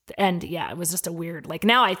and yeah, it was just a weird,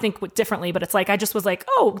 now I think differently, but it's like, I just was like,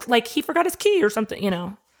 oh, he forgot his key or something,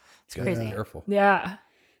 It's crazy. Careful. Yeah.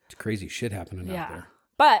 It's crazy shit happening out there.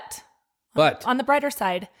 But on the brighter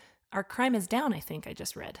side, our crime is down, I think I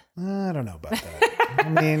just read. I don't know about that. I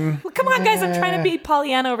mean, well, come on, guys. I'm trying to be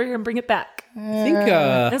Pollyanna over here and bring it back. I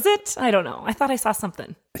think, is it? I don't know. I thought I saw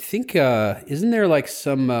something. I think, isn't there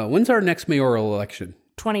some, when's our next mayoral election?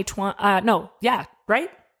 2020. No. Yeah. Right?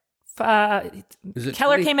 Is it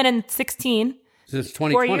Keller came in 16. So it's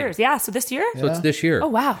 2020. 4 years. Yeah. So this year? So it's this year. Oh,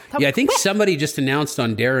 wow. Yeah, I think somebody just announced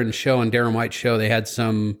on Darren White's show, they had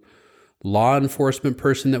some law enforcement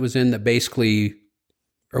person that was in that basically,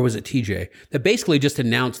 or was it TJ, that basically just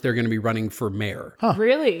announced they're going to be running for mayor. Huh.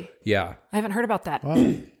 Really? Yeah. I haven't heard about that.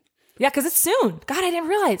 Wow. Yeah, because it's soon. God, I didn't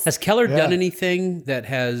realize. Has Keller done anything that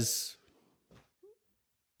has...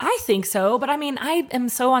 I think so, but I mean, I am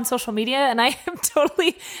so on social media and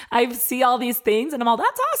I see all these things and I'm all,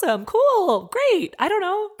 that's awesome, cool, great. I don't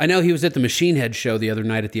know. I know he was at the Machine Head show the other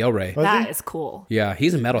night at the El Rey. That is cool. Yeah,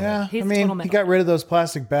 he's a metalhead. Yeah, he's a total metalhead. He got rid of those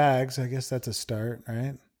plastic bags. I guess that's a start,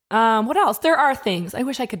 right? What else? There are things. I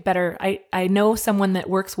wish I could better. I know someone that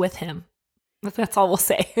works with him. That's all we'll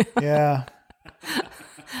say. Yeah.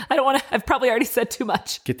 I don't want to, I've probably already said too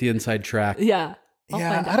much. Get the inside track. Yeah.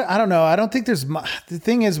 I don't know. I don't think there's... The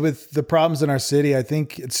thing is with the problems in our city, I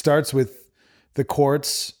think it starts with the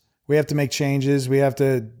courts. We have to make changes. We have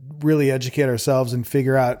to really educate ourselves and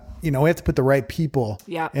figure out, we have to put the right people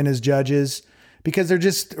in as judges because they're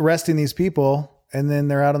just arresting these people and then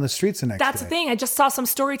they're out on the streets the next day. That's the thing. I just saw some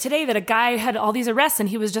story today that a guy had all these arrests and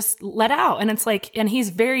he was just let out. And it's like, and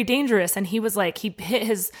he's very dangerous. And he was like, he hit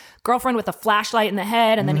his girlfriend with a flashlight in the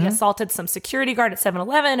head and then he assaulted some security guard at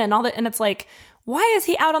 7-Eleven and all that. And it's like, why is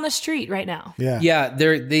he out on the street right now? Yeah.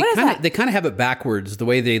 They kind of have it backwards, the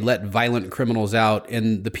way they let violent criminals out,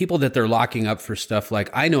 and the people that they're locking up for stuff. Like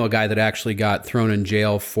I know a guy that actually got thrown in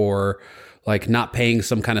jail for not paying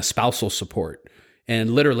some kind of spousal support, and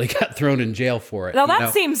literally got thrown in jail for it. Now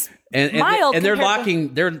that seems mild. And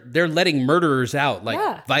they're letting murderers out,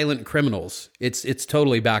 violent criminals. It's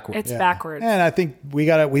totally backwards. It's backwards. And I think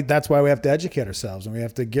that's why we have to educate ourselves and we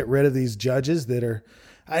have to get rid of these judges that are.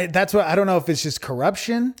 That's what I don't know if it's just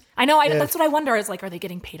corruption. I know. That's what I wonder is are they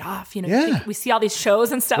getting paid off? We see all these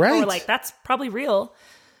shows and stuff where we're like, that's probably real.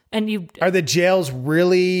 And are the jails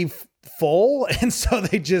really full? And so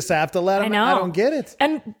they just have to let them. I don't get it.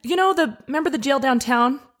 And remember the jail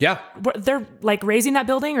downtown? Yeah. They're raising that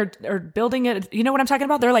building or building it. You know what I'm talking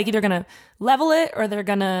about? They're either going to level it or they're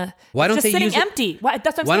going to. Why don't they use it empty? That's what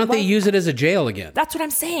I'm saying. Why don't they use it as a jail again? That's what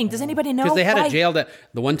I'm saying. Does anybody know? Because they had a jail that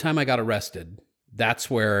the one time I got arrested. That's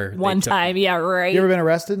where one time, yeah, right. You ever been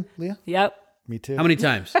arrested, Leah? Yep. Me too. How many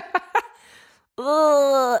times?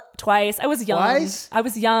 Twice. I was young. Twice? I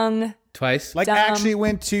was young. Twice? Actually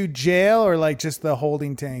went to jail or just the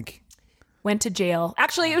holding tank? Went to jail.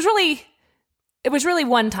 Actually, it was really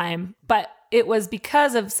one time, but it was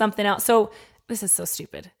because of something else. So this is so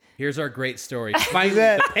stupid. Here's our great story. Find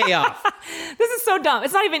the payoff. This is so dumb.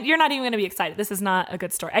 You're not even going to be excited. This is not a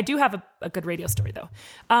good story. I do have a good radio story though.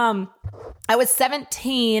 I was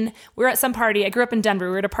 17. We were at some party. I grew up in Denver.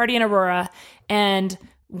 We were at a party in Aurora and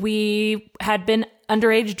we had been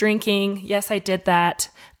underage drinking. Yes, I did that.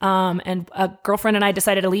 And a girlfriend and I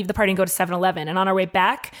decided to leave the party and go to 7-Eleven. And on our way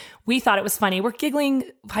back, we thought it was funny. We're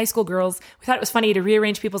giggling high school girls. We thought it was funny to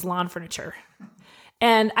rearrange people's lawn furniture.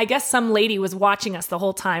 And I guess some lady was watching us the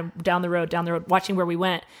whole time down the road, watching where we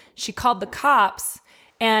went. She called the cops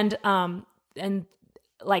and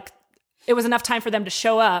it was enough time for them to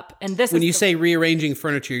show up. And When you say rearranging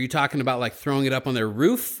furniture, are you talking about like throwing it up on their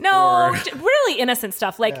roof? No, really innocent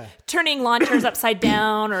stuff like turning lawn chairs upside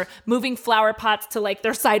down or moving flower pots to like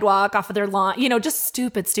their sidewalk off of their lawn, just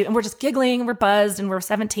stupid. And we're just giggling, we're buzzed, and we're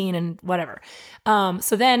 17 and whatever.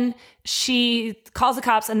 So then she calls the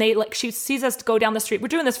cops and she sees us go down the street. We're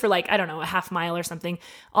doing this for like, I don't know, a half mile or something.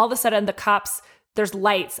 All of a sudden the cops, there's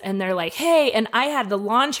lights and they're like, hey, and I had the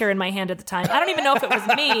lawn chair in my hand at the time. I don't even know if it was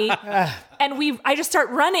me. And I just start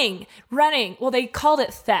running. Well, they called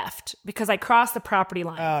it theft because I crossed the property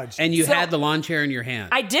line. And you had the lawn chair in your hand.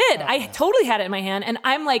 I did. I totally had it in my hand. And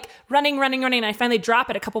I'm like running. And I finally drop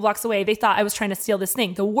it a couple blocks away. They thought I was trying to steal this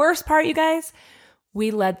thing. The worst part, you guys, we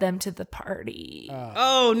led them to the party.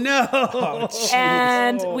 Oh, no.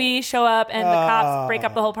 And we show up and the cops break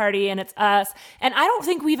up the whole party and it's us. And I don't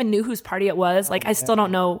think we even knew whose party it was. Like, I still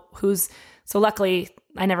don't know whose. So luckily,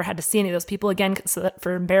 I never had to see any of those people again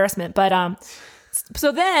for embarrassment. But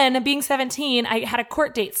so then, being 17, I had a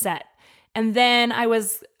court date set. And then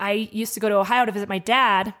I used to go to Ohio to visit my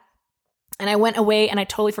dad. And I went away and I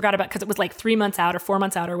totally forgot about it because it was like 3 months out or 4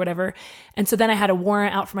 months out or whatever. And so then I had a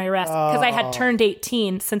warrant out for my arrest because I had turned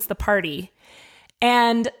 18 since the party.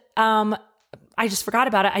 And I just forgot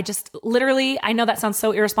about it. I just literally, I know that sounds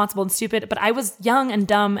so irresponsible and stupid, but I was young and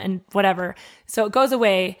dumb and whatever. So it goes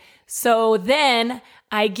away. So then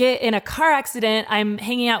I get in a car accident. I'm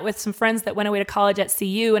hanging out with some friends that went away to college at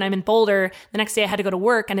CU and I'm in Boulder. The next day I had to go to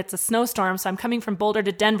work and it's a snowstorm. So I'm coming from Boulder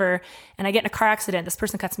to Denver and I get in a car accident. This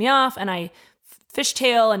person cuts me off and I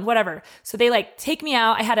fishtail and whatever. So they like take me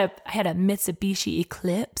out. I had a Mitsubishi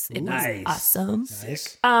Eclipse. It was awesome.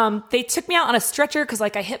 Nice. They took me out on a stretcher because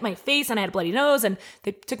like I hit my face and I had a bloody nose and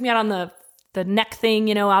they took me out on the neck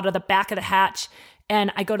thing, out of the back of the hatch.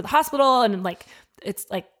 And I go to the hospital and like, it's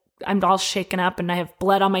like, I'm all shaken up and I have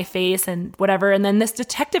blood on my face and whatever. And then this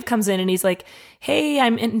detective comes in and he's like, hey,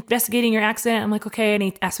 I'm investigating your accident. I'm like, okay. And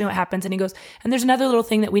he asks me what happens. And he goes, and there's another little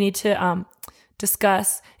thing that we need to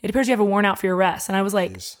discuss. It appears you have a warrant out for your arrest. And I was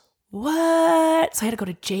like, what? So I had to go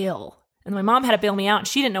to jail. And my mom had to bail me out and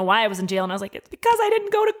she didn't know why I was in jail. And I was like, it's because I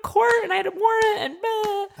didn't go to court and I had a warrant and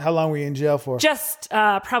How long were you in jail for? Just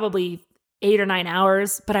probably 8 or 9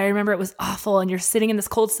 hours, but I remember it was awful. And you're sitting in this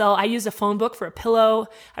cold cell. I used a phone book for a pillow.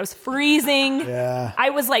 I was freezing. Yeah. I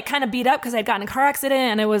was like kind of beat up because I'd gotten in a car accident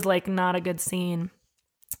and it was like not a good scene.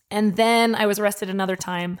 And then I was arrested another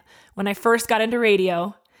time when I first got into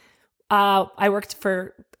radio. I worked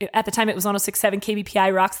at the time it was 106.7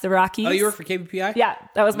 KBPI Rocks the Rockies. Oh, you worked for KBPI? Yeah,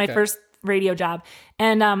 that was my first radio job.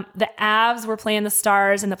 And the Avs were playing the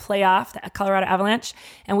Stars in the playoff, the Colorado Avalanche.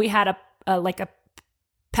 And we had a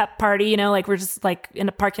pep party, like we're just like in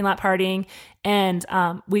a parking lot partying, and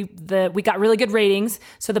we got really good ratings.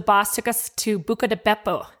 So the boss took us to Buca de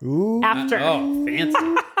Beppo after. Oh,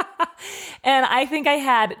 fancy! And I think I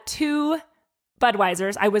had 2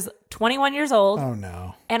 Budweisers. I was 21 years old. Oh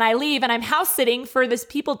no! And I leave, and I'm house sitting for this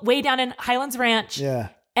people way down in Highlands Ranch.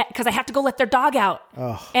 Yeah. Because I have to go let their dog out.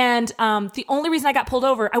 Oh. And the only reason I got pulled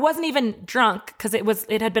over, I wasn't even drunk because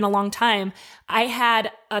it had been a long time. I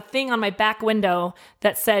had a thing on my back window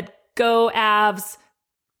that said, "Go Avs,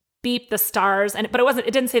 beep the Stars." But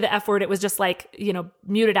it didn't say the F word. It was just like,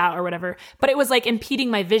 muted out or whatever. But it was like impeding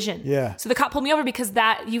my vision. Yeah. So the cop pulled me over because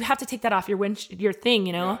you have to take that off your thing,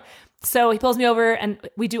 Yeah. So he pulls me over and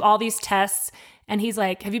we do all these tests. And he's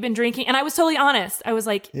like, have you been drinking? And I was totally honest. I was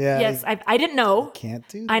like, yes, I didn't know. Can't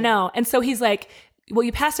do that. I know. And so he's like, well,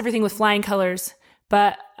 you passed everything with flying colors,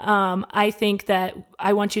 but I think that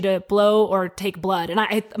I want you to blow or take blood. And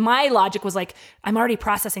my logic was like, I'm already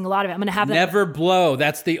processing a lot of it. I'm going to have them. Never blow.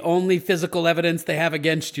 That's the only physical evidence they have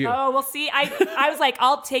against you. Oh, well, see, I was like,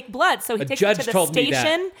 I'll take blood. So he takes me to the told me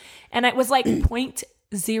station and it was like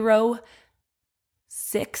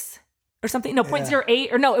 0.06 or something. No,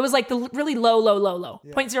 0.08 or no, it was like the really low,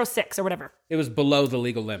 0.06 or whatever. It was below the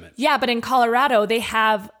legal limit. Yeah, but in Colorado, they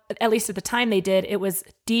have, at least at the time they did, it was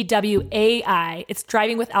DWAI. It's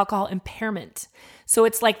driving with alcohol impairment. So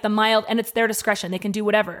it's like the mild, and it's their discretion. They can do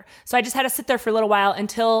whatever. So I just had to sit there for a little while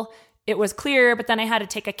until it was clear, but then I had to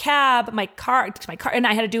take a cab, to my car, and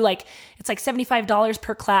I had to do it's like $75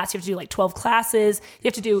 per class. You have to do like 12 classes. You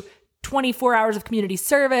have to do 24 hours of community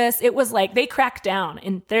service. It was like they cracked down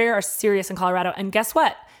and they are serious in Colorado. And guess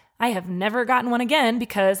what? I have never gotten one again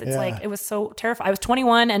because it's like, it was so terrifying. I was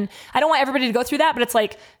 21 and I don't want everybody to go through that, but it's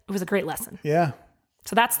like, it was a great lesson. Yeah.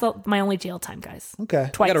 So that's my only jail time, guys. Okay.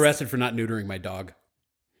 Twice. I got arrested for not neutering my dog.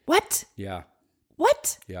 What? Yeah.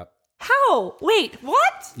 What? Yeah. How? Wait,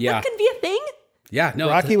 what? Yeah. That can be a thing? Yeah. No.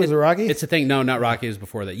 Rocky? Was it Rocky? It's a thing. No, not Rocky. It was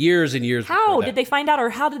before that. Years and years How before that. did they find out, or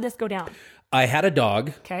how did this go down? I had a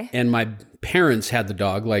dog. Okay. And my parents had the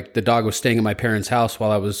dog. Like the dog was staying at my parents' house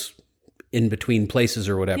while I was in between places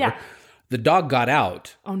or whatever. Yeah. The dog got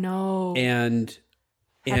out. Oh no. And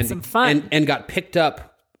Had some fun. And got picked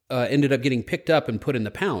up, ended up getting picked up and put in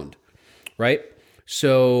the pound. Right?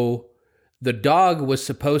 So the dog was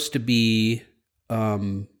supposed to be,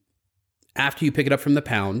 after you pick it up from the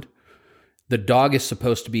pound, the dog is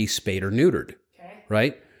supposed to be spayed or neutered. Okay.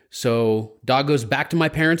 Right? So dog goes back to my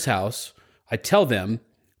parents' house. I tell them,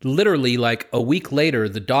 literally like a week later,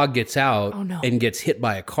 the dog gets out and gets hit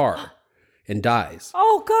by a car and dies.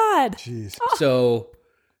 Oh, God. Jeez. So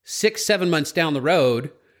 6-7 months down the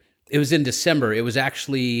road, it was in December. It was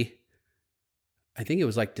actually, I think it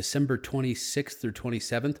was like December 26th or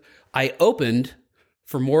 27th. I opened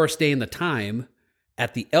for Morris Day and the Time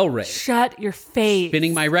at the El Rey. Shut your face.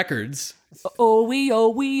 Spinning my records. Oh.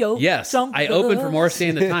 Yes, I opened for Morris Day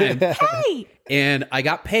and the Time. Hey. And I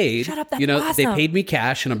got paid. Shut up, that's They awesome. paid me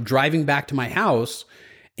cash, and I'm driving back to my house.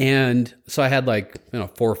 And so I had like,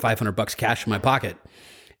 $400 or $500 cash in my pocket.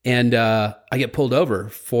 And I get pulled over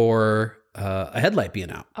for a headlight being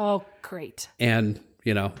out. Oh, great. And,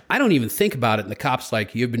 I don't even think about it. And the cop's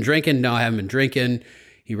like, "You've been drinking?" "No, I haven't been drinking."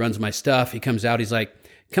 He runs my stuff. He comes out. He's like,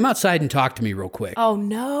 "Come outside and talk to me real quick." Oh,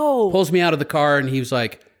 no. Pulls me out of the car, and he was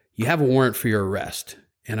like, "You have a warrant for your arrest."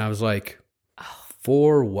 And I was like,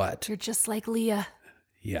 "For what?" You're just like Leah.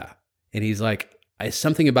 Yeah. And he's like,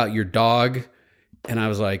 "Something about your dog." And I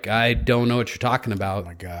was like, "I don't know what you're talking about." Oh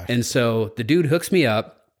my gosh. And so the dude hooks me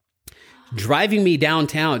up, driving me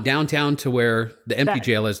downtown to where the empty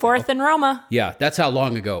jail is. 4th and Roma. Yeah, that's how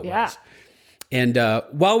long ago it Yeah. was. And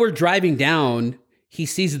while we're driving down, he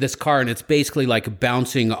sees this car, and it's basically like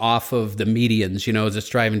bouncing off of the medians, as it's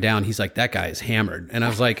driving down. He's like, "That guy is hammered." And I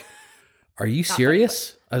was like, "Are you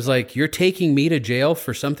serious?" I was like, "You're taking me to jail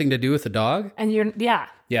for something to do with the dog?" And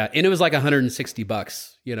Yeah, and it was like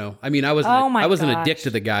 $160. I mean, I wasn't a dick to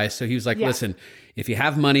the guy, so he was like, Yeah. "Listen, if you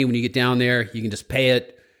have money when you get down there, you can just pay it,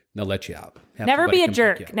 and they'll let you out." Have Never somebody be a come pick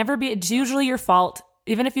jerk. you up. Never be. It's usually your fault.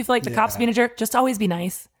 Even if you feel like the cop's being a jerk, just always be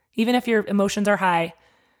nice. Even if your emotions are high.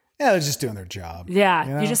 Yeah, they're just doing their job.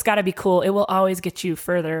 Yeah, you just got to be cool. It will always get you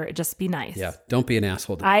further. Just be nice. Yeah, don't be an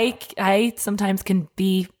asshole. I sometimes can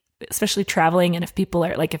be, especially traveling, and if people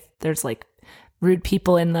are like, if there's like rude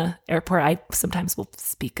people in the airport, I sometimes will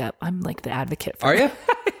speak up. I'm like the advocate for Are you?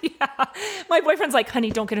 Yeah. My boyfriend's like,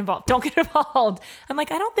 "Honey, don't get involved. Don't get involved." I'm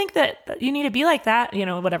like, I don't think that you need to be like that.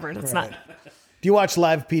 Whatever. That's not. Do you watch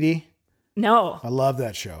Live PD? No. I love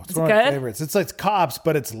that show. It's Is one it of my good? favorites. It's like cops,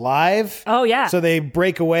 but it's live. Oh, yeah. So they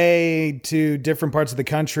break away to different parts of the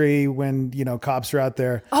country when, cops are out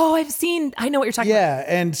there. Oh, I know what you're talking about. Yeah.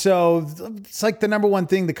 And so it's like the number one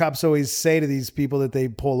thing the cops always say to these people that they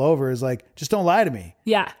pull over is like, "Just don't lie to me."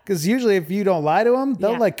 Yeah. Because usually if you don't lie to them,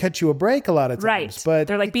 they'll Yeah. like cut you a break a lot of times. Right. But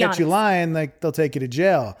They're like, they "Be catch you honest." lying, like they'll take you to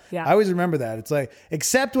jail. Yeah. I always remember that. It's like,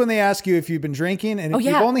 except when they ask you if you've been drinking, and if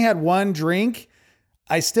yeah. you've only had one drink,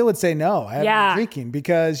 I still would say no. I haven't been drinking,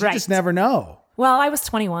 because you just never know. Well, I was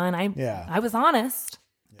 21. Yeah. I was honest,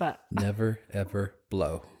 but Never, ever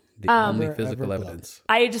blow. The only physical evidence.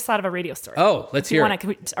 I just thought of a radio story. Oh, let's hear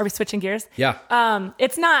it. Are we switching gears? Yeah.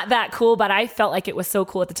 It's not that cool, but I felt like it was so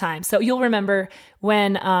cool at the time. So you'll remember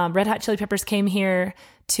when Red Hot Chili Peppers came here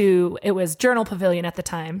it was Journal Pavilion at the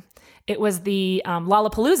time. It was the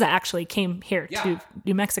Lollapalooza actually came here to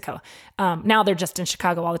New Mexico. Now they're just in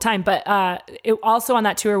Chicago all the time. But it also on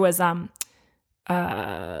that tour was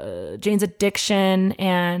Jane's Addiction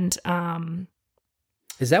and...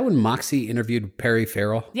 Is that when Moxie interviewed Perry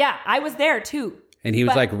Farrell? Yeah, I was there too. And he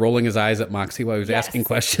was like rolling his eyes at Moxie while he was asking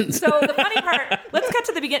questions. So the funny part, let's cut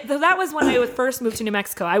to the beginning. So that was when I first moved to New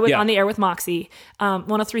Mexico. I was on the air with Moxie.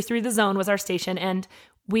 103.3 The Zone was our station. And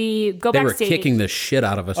we go backstage. They were kicking the shit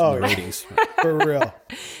out of us in the ratings. For real.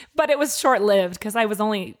 But it was short-lived because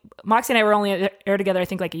Moxie and I were only air together, I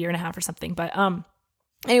think like a year and a half or something. But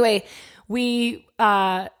anyway, we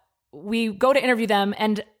go to interview them,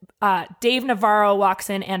 and Dave Navarro walks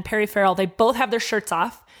in, and Perry Farrell. They both have their shirts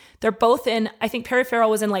off. They're both I think Perry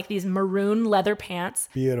Farrell was in like these maroon leather pants.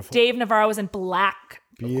 Beautiful. Dave Navarro was in black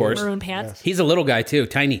maroon pants. Yes. He's a little guy too,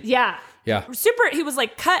 tiny. Yeah. Yeah. Super. He was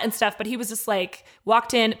like cut and stuff, but he was just like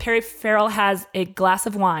walked in. Perry Farrell has a glass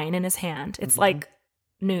of wine in his hand. It's like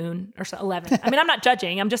noon or 11. I mean, I'm not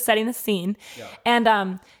judging. I'm just setting the scene. Yeah.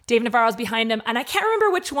 And Dave Navarro's behind him. And I can't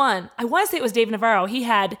remember which one. I want to say it was Dave Navarro. He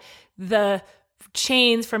had the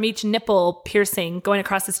chains from each nipple piercing going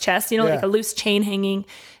across his chest, like a loose chain hanging.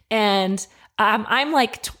 And I'm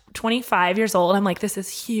like 25 years old. I'm like, this is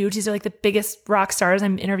huge. These are like the biggest rock stars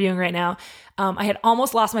I'm interviewing right now. I had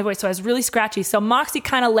almost lost my voice, so I was really scratchy. So Moxie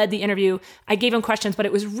kind of led the interview. I gave him questions, but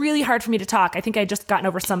it was really hard for me to talk. I think I just gotten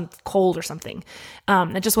over some cold or something.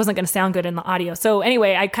 It just wasn't going to sound good in the audio. So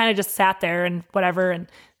anyway, I kind of just sat there and whatever. And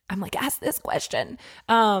I'm like, ask this question.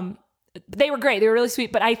 They were great. They were really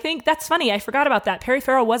sweet. But I think that's funny. I forgot about that. Perry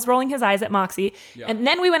Farrell was rolling his eyes at Moxie. Yeah. And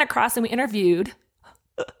then we went across and we interviewed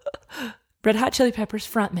Red Hot Chili Peppers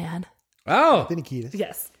frontman. Oh. Anthony Kiedis.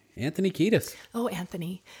 Yes. Anthony Kiedis. Oh,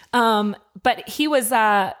 Anthony. But he was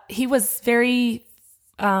very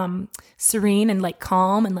serene and like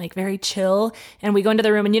calm and like very chill. And we go into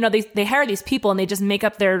the room and, you know, they hire these people and they just make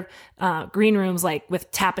up their green rooms like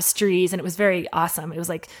with tapestries. And it was very awesome. It was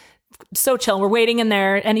like so chill. We're waiting in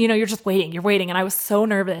there and, you know, you're waiting. And I was so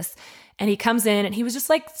nervous. And he comes in and he was just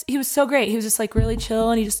like, he was so great. He was just like really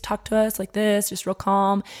chill. And he just talked to us like this, just real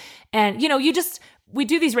calm. And, you know, we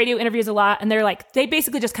do these radio interviews a lot and they're like, they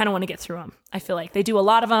basically just kind of want to get through them. I feel like they do a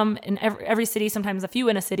lot of them in every city, sometimes a few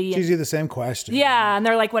in a city. It's usually the same question. Yeah. And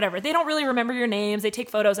they're like, whatever. They don't really remember your names. They take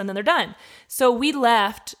photos and then they're done. So we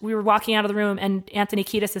left, we were walking out of the room and Anthony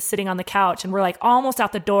Kiedis is sitting on the couch and we're like almost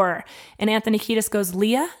out the door. And Anthony Kiedis goes,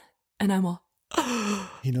 Leah? And I'm all,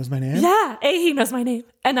 he knows my name? Yeah. He knows my name.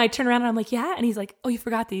 And I turn around and I'm like, yeah. And he's like, oh, you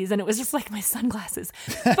forgot these. And it was just like my sunglasses.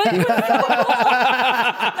 But it was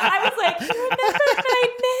I was like, you remembered my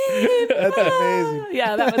name. That's amazing.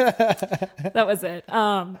 Yeah, that was it.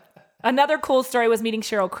 Another cool story was meeting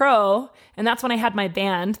Sheryl Crow. And that's when I had my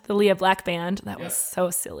band, the Leah Black band. That was so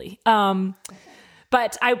silly.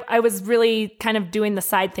 But I was really kind of doing the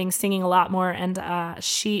side thing, singing a lot more. And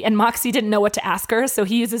Moxie didn't know what to ask her. So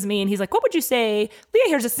he uses me and he's like, what would you say? Leah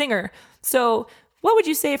here's a singer. So what would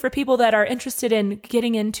you say for people that are interested in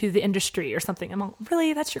getting into the industry or something? I'm like,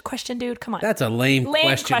 really? That's your question, dude? Come on. That's a lame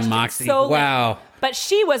question, Moxie. So wow. Lame. But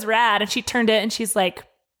she was rad and she turned it and she's like,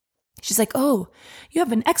 oh, you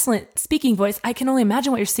have an excellent speaking voice. I can only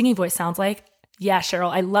imagine what your singing voice sounds like. Yeah, Sheryl,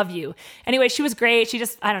 I love you. Anyway, she was great. She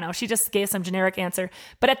just gave some generic answer.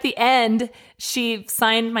 But at the end, she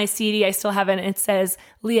signed my CD. I still have it. And it says,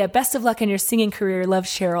 Leah, best of luck in your singing career. Love,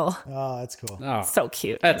 Sheryl. Oh, that's cool. Oh, so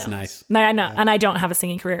cute. That's nice. I know. And I don't have a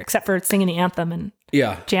singing career except for singing the anthem and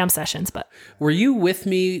jam sessions. But were you with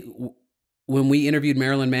me when we interviewed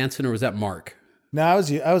Marilyn Manson or was that Mark? No, I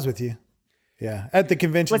was with you. Yeah. At the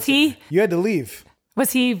convention. Was he? You had to leave.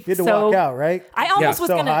 Was he? You had to walk out, right? I almost was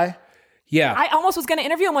going to. High. Yeah. I almost was going to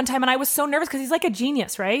interview him one time and I was so nervous because he's like a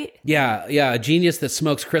genius, right? Yeah. A genius that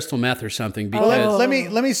smokes crystal meth or something. Because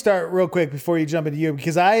let me start real quick before you jump into you,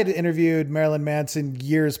 because I had interviewed Marilyn Manson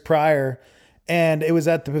years prior and it was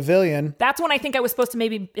at the Pavilion. That's when I think I was supposed to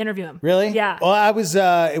maybe interview him. Really? Yeah. Well, I was,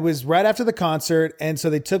 it was right after the concert. And so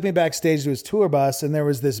they took me backstage to his tour bus and there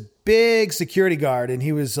was this big security guard and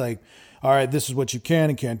he was like, all right, this is what you can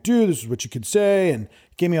and can't do. This is what you can say. And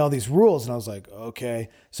gave me all these rules. And I was like, okay.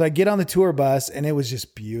 So I get on the tour bus and it was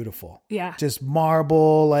just beautiful. Yeah. Just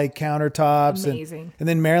marble, like countertops. Amazing. And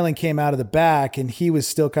then Marilyn came out of the back and he was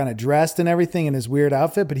still kind of dressed and everything in his weird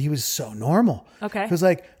outfit, but he was so normal. Okay. He was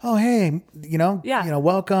like, oh, hey,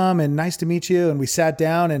 welcome and nice to meet you. And we sat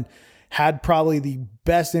down and had probably the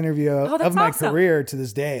best interview of my career to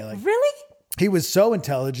this day. Like, really? He was so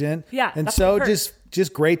intelligent. Yeah. And so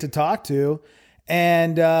just great to talk to.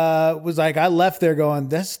 And was like, I left there going,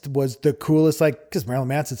 this was the coolest, like, because Marilyn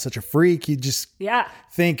Manson's such a freak. You just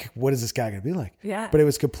think, what is this guy going to be like? Yeah. But it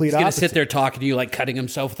was complete opposite. He's going to sit there talking to you, like cutting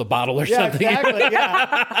himself with a bottle or something. Exactly.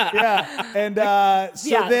 Yeah. And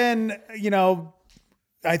then,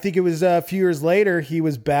 I think it was a few years later, he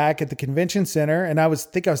was back at the convention center. And I was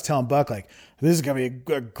telling Buck, like, this is going to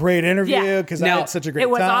be a great interview because I had such a great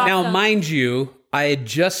time. Awesome. Now, mind you, I had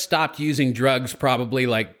just stopped using drugs probably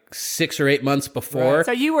like 6 or 8 months before. Right.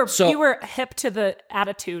 So you were hip to the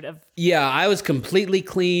attitude of. Yeah, I was completely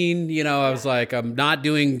clean. I was like, I'm not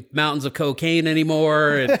doing mountains of cocaine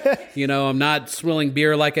anymore. And, I'm not swilling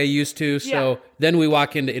beer like I used to. So then we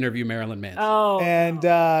walk in to interview Marilyn Manson. Oh.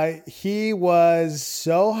 And he was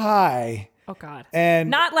so high. Oh, God. And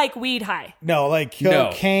not like weed high. No, like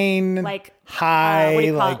cocaine like high. What do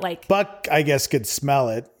you call it? Like Buck, I guess, could smell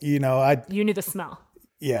it. You knew the smell.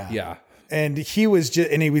 Yeah. Yeah. And he was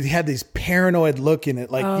he had this paranoid look in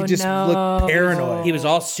it. Like he just looked paranoid. He was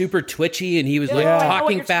all super twitchy and he was like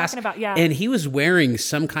talking fast. Yeah. And he was wearing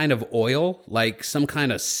some kind of oil, like some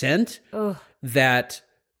kind of scent that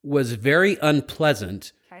was very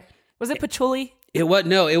unpleasant. Okay. Was it patchouli? It was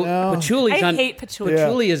no. Patchouli. I hate patchouli.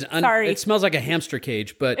 Patchouli is Sorry. It smells like a hamster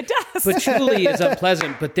cage, but it does. Patchouli is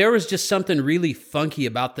unpleasant. But there was just something really funky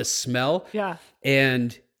about the smell. Yeah.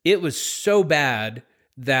 And it was so bad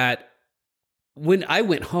that when I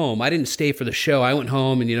went home, I didn't stay for the show. I went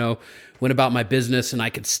home and, went about my business, and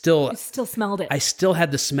I still smelled it. I still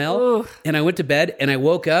had the smell. Ooh. And I went to bed and I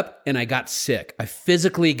woke up and I got sick. I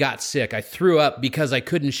physically got sick. I threw up because I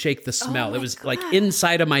couldn't shake the smell. It was like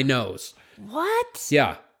inside of my nose. What?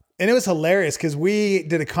 Yeah. And it was hilarious because we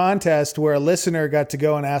did a contest where a listener got to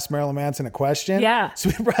go and ask Marilyn Manson a question. Yeah.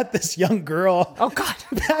 So we brought this young girl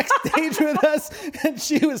backstage with us, and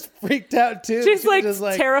she was freaked out too. She's She was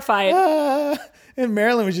like just terrified. "Ah." And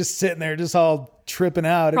Marilyn was just sitting there just all tripping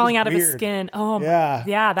out. Crawling It was out of his weird. skin. Oh, Yeah.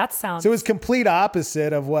 yeah, that sounds. So it was complete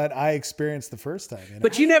opposite of what I experienced the first time.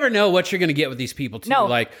 But you never know what you're going to get with these people, too. No.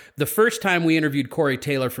 Like, the first time we interviewed Corey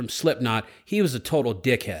Taylor from Slipknot, he was a total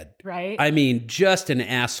dickhead. Right. I mean, just an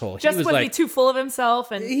asshole. Just he was was like, he too full of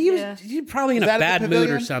himself? And he was probably in a that at bad the mood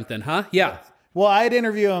or Pavilion? something, huh? Yeah. Well, I'd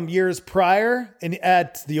interviewed him years prior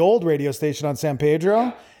at the old radio station on San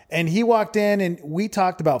Pedro. And he walked in and we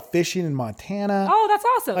talked about fishing in Montana. Oh, that's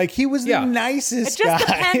awesome. Like he was the nicest it just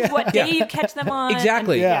guy. depends what day you catch them on.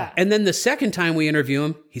 Exactly. And, And then the second time we interview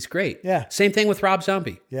him, he's great. Yeah. Same thing with Rob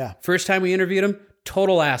Zombie. Yeah. First time we interviewed him,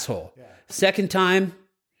 total asshole. Yeah. Second time,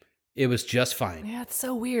 it was just fine. Yeah, it's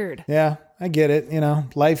so weird. Yeah, I get it.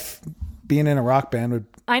 Life being in a rock band would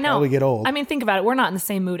probably get old. I mean, think about it. We're not in the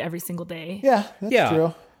same mood every single day. Yeah, that's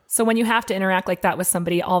true. So when you have to interact like that with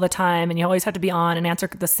somebody all the time and you always have to be on and answer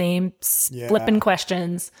the same flipping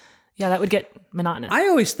questions, that would get monotonous. I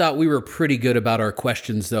always thought we were pretty good about our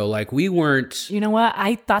questions, though. Like, we weren't... You know what?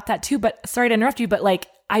 I thought that too, but sorry to interrupt you, but like,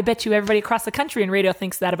 I bet you everybody across the country in radio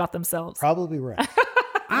thinks that about themselves. Probably right.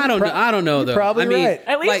 I don't know, though. Probably right.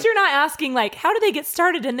 At least you're not asking like, how do they get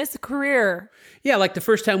started in this career? Yeah, like the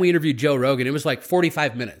first time we interviewed Joe Rogan, it was like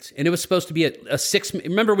 45 minutes. And it was supposed to be a 6...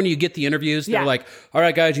 Remember when you get the interviews? They're like, all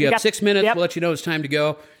right, guys, you have 6 minutes. We'll let you know it's time to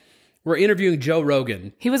go. We're interviewing Joe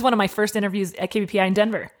Rogan. He was one of my first interviews at KBPI in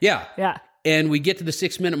Denver. Yeah. Yeah. And we get to the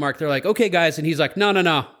 6 minute mark. They're like, okay, guys. And he's like,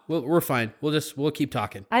 no. We're fine. We'll keep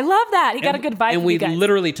talking. I love that. He got a good vibe. And we you guys.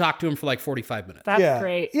 literally talked to him for like 45 minutes. That's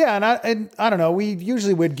great. Yeah, and I don't know. We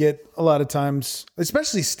usually would get a lot of times,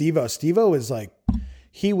 especially Steve-O. Steve-O is like,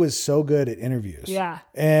 he was so good at interviews. Yeah.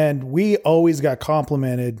 And we always got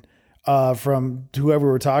complimented from whoever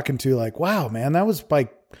we were talking to, like, wow, man, that was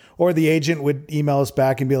like, or the agent would email us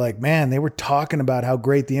back and be like, man, they were talking about how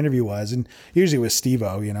great the interview was. And usually it was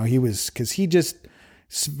Steve-O, he was, because he just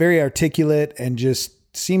very articulate and just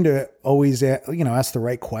seemed to always, ask the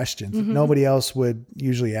right questions. Mm-hmm. Nobody else would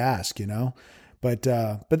usually ask, But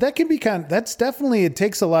that can be that's definitely, it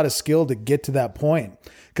takes a lot of skill to get to that point.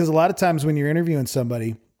 Because a lot of times when you're interviewing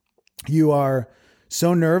somebody, you are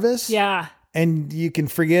so nervous. Yeah. And you can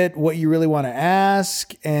forget what you really want to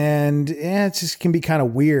ask. And it just can be kind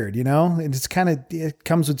of weird, And it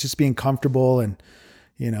comes with just being comfortable and,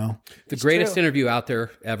 The greatest interview out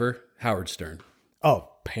there ever, Howard Stern. Oh,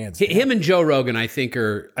 hands down. Him and Joe Rogan, I think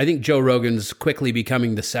Joe Rogan's quickly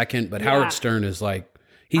becoming the second, but Howard Stern is like,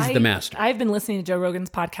 he's the master. I've been listening to Joe Rogan's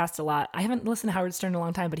podcast a lot. I haven't listened to Howard Stern in a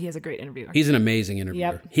long time, but he has a great interviewer. He's an amazing interviewer.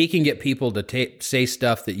 Yep. He can get people to say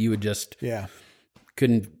stuff that you would just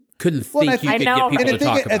couldn't think Well, you could get people to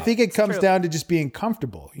talk about. I think it comes down to just being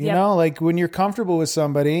comfortable, you know, like when you're comfortable with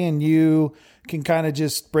somebody and you can kind of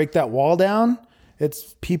just break that wall down,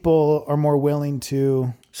 people are more willing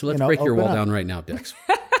to. So let's break your wall down right now, Dex.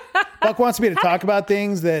 Buck wants me to talk about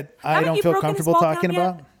things that I don't feel comfortable talking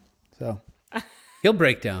about. So he'll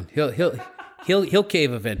break down. He'll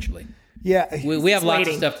cave eventually. Yeah, we have lots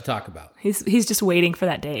of stuff to talk about. He's just waiting for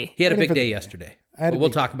that day. He had a big day yesterday.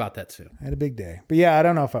 We'll talk about that soon. I had a big day. But yeah, I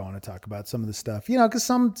don't know if I want to talk about some of the stuff, because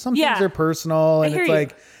some things are personal and it's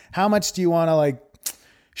like, how much do you want to like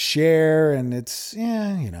share? And it's,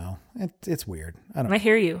 it's weird. I don't know. I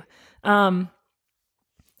hear you.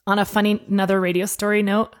 On a funny, another radio story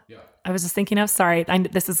note, I was just thinking of, sorry,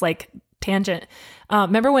 this is like tangent.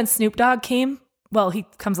 Remember when Snoop Dogg came? Well, he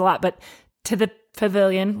comes a lot, but to the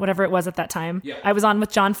Pavilion, whatever it was at that time. Yeah. I was on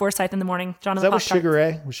with John Forsythe in the morning. John Is that with Sugar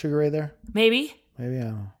Ray? Was Sugar Ray there? Maybe, I don't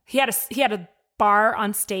know. He had a bar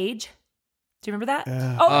on stage. Do you remember that?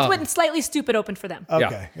 It's when Slightly Stupid opened for them.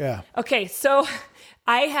 Okay, yeah. Okay, so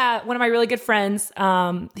I have one of my really good friends.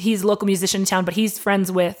 He's a local musician in town, but he's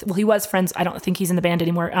friends with, he was friends. I don't think he's in the band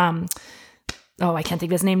anymore. I can't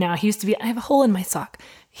think of his name now. He used to be, I have a hole in my sock.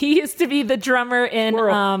 He used to be the drummer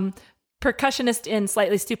in, percussionist in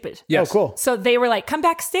Slightly Stupid. Yes. Oh, cool. So they were like, come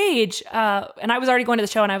backstage. And I was already going to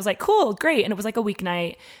the show and I was like, cool, great. And it was like a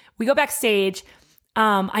weeknight. We go backstage.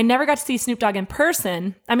 I never got to see Snoop Dogg in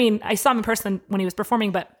person. I mean, I saw him in person when he was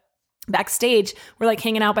performing, but backstage, we're like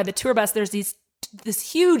hanging out by the tour bus. There's these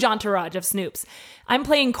this huge entourage of Snoops. I'm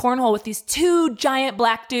playing cornhole with these 2 giant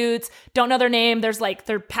black dudes. Don't know their name. There's like,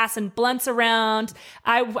 they're passing blunts around.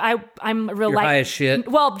 I'm a real You're high as shit.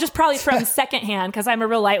 Well, just probably from secondhand because I'm a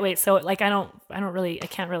real lightweight. So like, I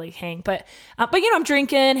can't really hang. But I'm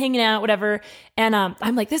drinking, hanging out, whatever. And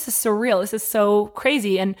I'm like, this is so real. This is so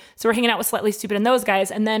crazy. And so we're hanging out with Slightly Stupid and those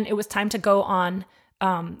guys. And then it was time to go on.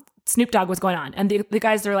 Snoop Dogg was going on. And the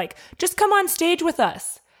guys, they're like, just come on stage with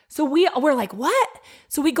us. So we're like, what?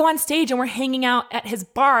 So we go on stage and we're hanging out at his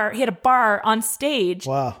bar. He had a bar on stage.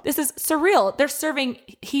 Wow. This is surreal. They're serving,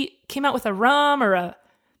 he came out with a rum or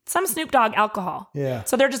some Snoop Dogg alcohol. Yeah.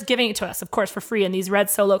 So they're just giving it to us, of course, for free in these red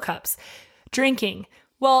Solo cups. Drinking.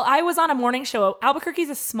 Well, I was on a morning show. Albuquerque's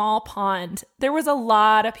a small pond. There was a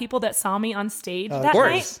lot of people that saw me on stage that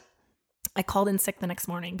night. I called in sick the next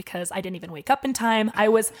morning because I didn't even wake up in time. I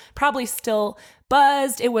was probably still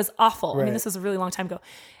buzzed. It was awful. Right. I mean, this was a really long time ago.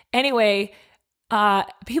 Anyway,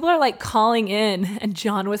 people are like calling in, and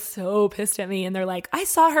John was so pissed at me. And they're like, I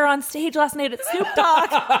saw her on stage last night at Snoop Dogg.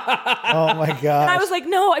 Oh my God. And I was like,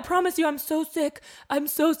 no, I promise you, I'm so sick. I'm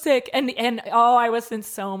so sick. And I was in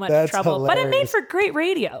so much trouble. Hilarious. But it made for great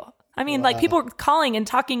radio. I mean, like people were calling and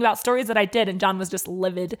talking about stories that I did, and John was just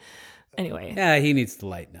livid. Anyway. Yeah, he needs to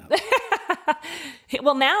lighten up.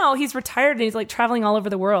 Well, now he's retired and he's like traveling all over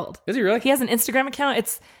the world. Is he really? He has an Instagram account.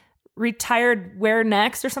 It's retired where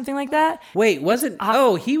next or something like that. Wait,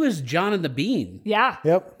 he was John and the Bean. Yeah.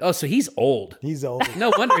 Yep. Oh, so he's old. He's old.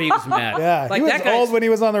 No wonder he was mad. Yeah. Like he was that guy's old when he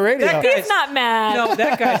was on the radio. He's not mad. No,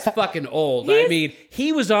 that guy's fucking old. I mean,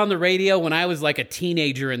 he was on the radio when I was like a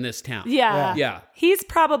teenager in this town. Yeah. Yeah. He's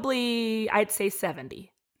probably, I'd say 70.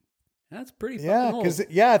 That's pretty fucking Yeah, old. because I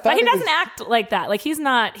thought But he doesn't act like that. Like he's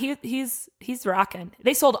not. He's rocking.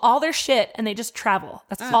 They sold all their shit and they just travel.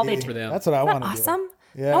 That's all they good do. for them. That's what I want to do. Awesome.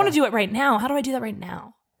 Yeah. I want to do it right now. How do I do that right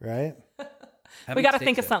now? Right? We got to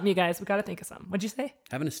think of something, you guys. We got to think of something. What'd you say?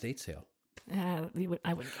 Have an estate sale. I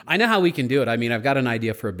wouldn't. I know how we can do it. I mean, I've got an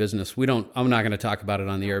idea for a business. I'm not going to talk about it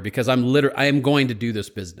on the air because I am going to do this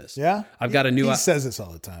business. Yeah? I've got a new. He says this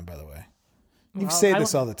all the time, by the way. You say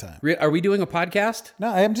this all the time. Are we doing a podcast? No,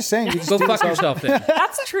 I'm just saying. You just Go do fuck this all- yourself then.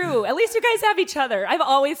 That's true. At least you guys have each other. I've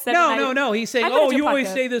always said. No. He's saying, I'm gonna oh, do a you always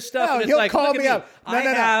podcast. say this stuff. No, and it's he'll like, call look at me up. No, I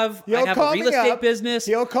no. have He'll a call real me estate up. business.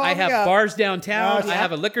 He'll call I me have up. bars downtown. No, I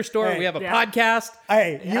have a liquor store. Hey. We have a Yeah. podcast.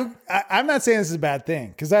 Hey, I'm not saying this is a bad thing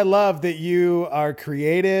because I love that you are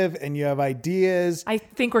creative and you have ideas. I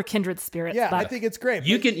think we're kindred spirits. Yeah, but I think it's great.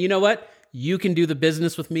 You But can, you know what? You can do the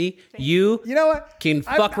business with me. You know what? can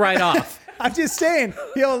fuck right off. I'm just saying,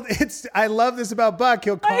 I love this about Buck.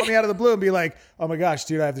 He'll call me out of the blue and be like, oh my gosh,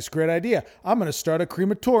 dude, I have this great idea. I'm going to start a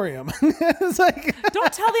crematorium. It's like,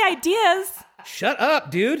 don't tell the ideas. Shut up,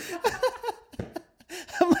 dude.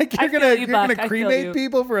 I'm like, I you're feel you, going Buck. to I feel cremate you.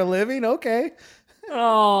 people for a living? Okay.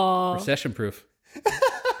 Oh, Recession proof.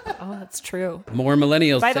 that's true. More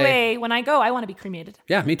millennials By the say, way, when I go, I want to be cremated.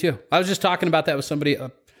 yeah, me too. I was just talking about that with somebody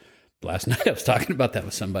last night. I was talking about that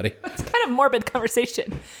with somebody. It's kind of morbid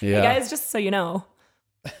conversation. Yeah. Hey guys, just so you know.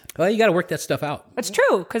 Well, you got to work that stuff out. It's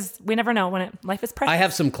true, because we never know when life is precious. I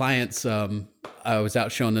have some clients. I was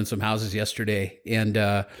out showing them some houses yesterday, and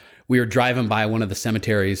we were driving by one of the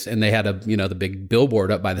cemeteries, and they had the big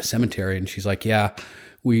billboard up by the cemetery, and she's like, "Yeah,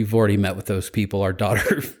 we've already met with those people. Our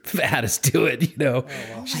daughter had us do it."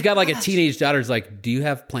 She's got like a teenage daughter. Who's like, "Do you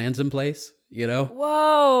have plans in place?"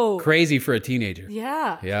 Whoa. Crazy for a teenager.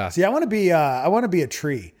 Yeah. Yeah. See, I want to be a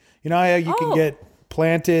tree. You know how you can get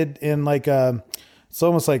planted in like it's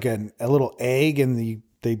almost like a little egg, and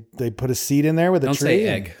they put a seed in there with a Don't tree. say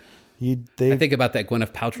egg. They I think about that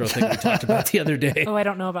Gwyneth Paltrow thing we talked about the other day. Oh, I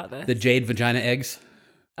don't know about this. The jade vagina eggs.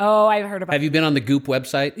 Oh, I've heard about Have you been on the Goop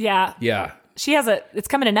website? Yeah. Yeah. She has it's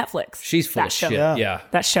coming to Netflix. She's full that of show. shit. Yeah.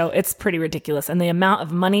 That show, it's pretty ridiculous. And the amount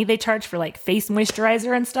of money they charge for like face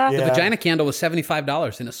moisturizer and stuff. Yeah. The vagina candle was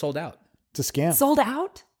 $75 and it sold out. it's a scam. Sold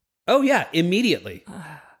out? Oh, yeah. Immediately.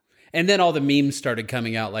 And then all the memes started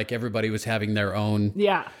coming out, like everybody was having their own.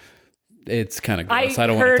 Yeah. It's kind of gross. I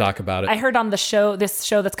don't want to talk about it. I heard on this show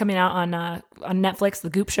that's coming out on Netflix,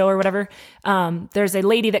 the Goop show or whatever. There's a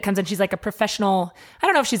lady that comes in. She's like a professional. I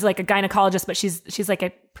don't know if she's like a gynecologist, but she's like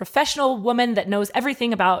a professional woman that knows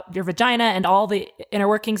everything about your vagina and all the inner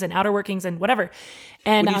workings and outer workings and whatever.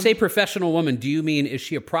 And when you say professional woman, do you mean is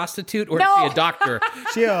she a prostitute or No. is she a doctor?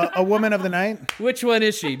 She a woman of the night? Which one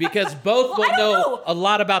is she? Because both will I don't know. a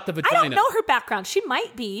lot about the vagina. I don't know her background. She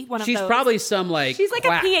might be one of She's those. probably some like She's like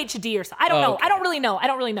quack. a PhD or something. I don't know. okay. I don't really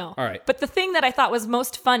know. All right. But the thing that I thought was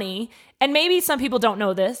most funny, and maybe some people don't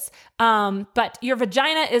know this, but your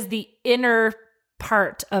vagina is the inner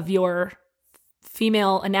part of your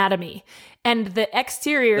female anatomy. And the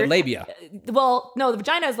exterior, The labia. well, no, the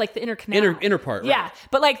vagina is like the inner canal. Inner part, right. Yeah.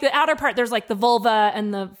 But like the outer part, there's like the vulva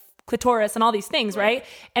and the clitoris and all these things, right?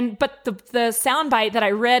 But the soundbite that I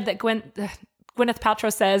read that Gwyneth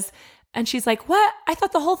Paltrow says, and she's like, what? I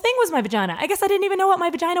thought the whole thing was my vagina. I guess I didn't even know what my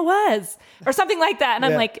vagina was, or something like that. And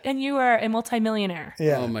I'm like, and you are a multimillionaire.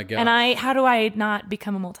 Yeah. Oh my God. And how do I not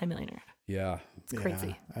become a multimillionaire? Yeah. It's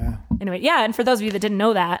crazy. Anyway, yeah. And for those of you that didn't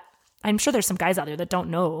know that, I'm sure there's some guys out there that don't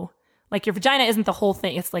know. Like your vagina isn't the whole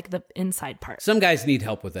thing. It's like the inside part. Some guys need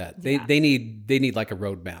help with that. They need like a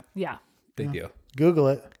roadmap. Yeah. They do. Google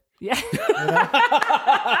it. Yeah.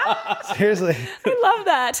 Seriously. I love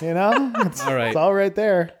that. You know? It's, All right. It's all right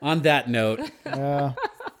there. On that note,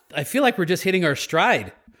 I feel like we're just hitting our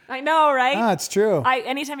stride. I know, right? It's true.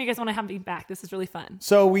 Anytime you guys want to have me back, this is really fun.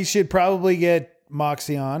 So we should probably get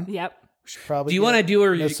Moxie on. Yep. We should probably Do you want to do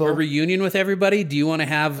a Missile. reunion with everybody? Do you want to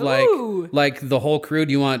have like the whole crew?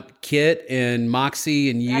 Do you want Kit and Moxie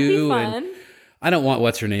and you? That'd be fun. And I don't want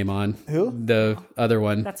what's her name on. Who? The other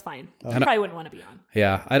one. That's fine. You probably wouldn't want to be on.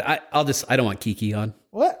 Yeah. I don't want Kiki on.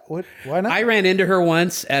 What? Why not? I ran into her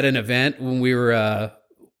once at an event when we were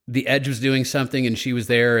The Edge was doing something and she was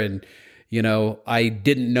there, and you know, I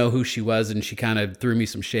didn't know who she was, and she kind of threw me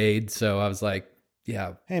some shade. So I was like,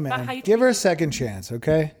 yeah. Hey About how man, you give her a second chance,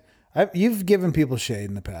 okay? You've given people shade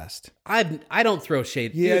in the past. I don't throw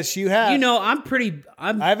shade. Yes, Dude, you have. You know,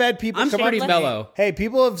 I've had people I'm come pretty up to me. mellow. Hey,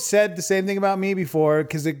 people have said the same thing about me before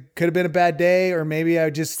because it could have been a bad day, or maybe I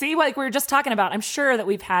just. See, like we were just talking about, I'm sure that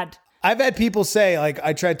I've had people say, like,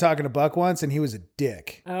 I tried talking to Buck once and he was a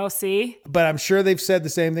dick. oh, see? But I'm sure they've said the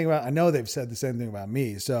same thing I know they've said the same thing about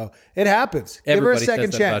me. So it happens. Everybody Give her a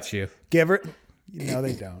second says that chance. about you. Give her. No,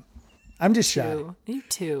 they don't. I'm just shy. You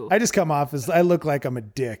too. I just come off as I look like I'm a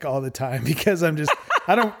dick all the time because I'm just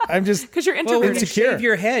Because you're Well, when introverted. you shave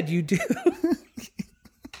your head, you do.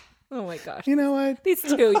 Oh my gosh. you know what? These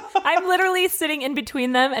two. I'm literally sitting in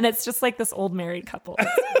between them, and it's just like this old married couple.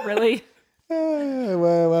 It's really.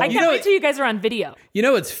 I can't wait till you guys are on video. You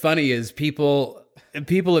know what's funny is people have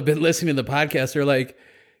been listening to the podcast. They're like,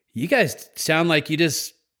 you guys sound like you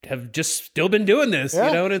just have just still been doing this, you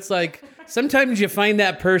know? And it's like, sometimes you find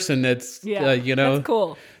that person that's, you know, that's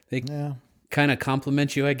cool. They kind of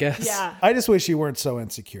compliment you, I guess. Yeah. I just wish you weren't so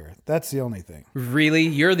insecure. That's the only thing. Really?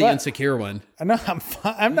 You're the insecure one. No,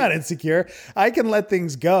 I'm not insecure. I can let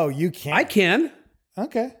things go. You can't. I can.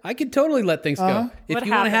 Okay. I can totally let things go. If What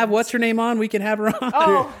you want to have happens? what's her name on, we can have her on.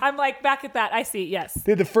 Oh, I'm like back at that. I see. Yes.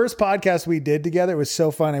 Dude, the first podcast we did together was so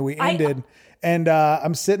funny. We ended, and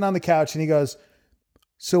I'm sitting on the couch, and he goes,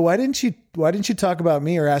 "So why didn't you talk about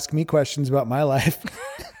me or ask me questions about my life?"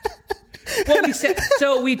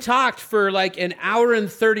 Well, we talked for like an hour and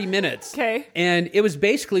 30 minutes. Okay. And it was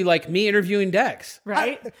basically like me interviewing Dex.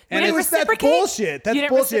 Right. And You didn't That's reciprocate? bullshit. That's You didn't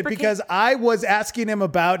bullshit reciprocate? because I was asking him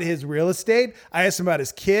about his real estate. I asked him about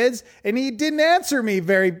his kids, and he didn't answer me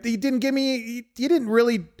he didn't give me, he didn't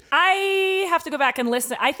really. I have to go back and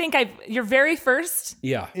listen. I think you're very first.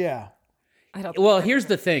 Yeah. Yeah. I don't. Well, here's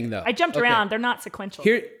the thing, though. I jumped around. They're not sequential.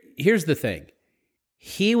 Here's the thing.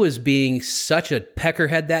 He was being such a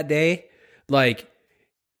peckerhead that day. Like,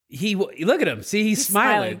 look at him. See, he's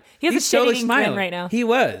smiling. He has a He's totally shit-eating grin smiling right now. He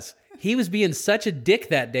was being such a dick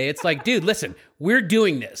that day. It's like, dude, listen, we're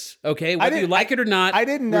doing this, okay? Whether you like it or not, I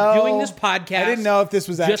didn't know. We're doing this podcast. I didn't know if this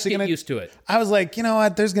was Just actually get going to. used to it. I was like, you know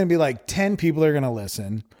what? There's going to be like 10 people that are going to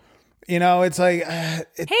listen. You know, it's like,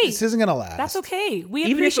 this isn't going to last. That's okay. We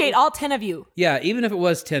Even if appreciate all 10 of you. Yeah, even if it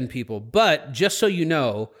was 10 people. But just so you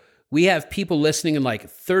know, we have people listening in like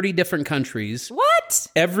 30 different countries What?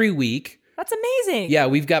 every week. That's amazing. Yeah,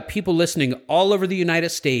 we've got people listening all over the United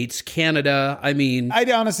States, Canada. I mean, I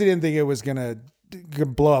honestly didn't think it was going to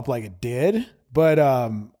blow up like it did. But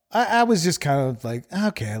I was just kind of like,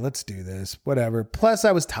 okay, let's do this. Whatever. Plus,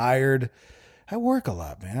 I was tired. I work a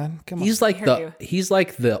lot, man. Come on. he's like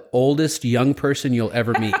the oldest young person you'll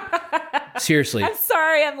ever meet. Seriously. I'm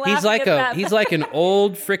sorry. I'm laughing He's like an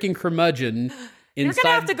old freaking curmudgeon. You're going to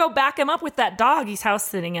have to go back him up with that dog he's house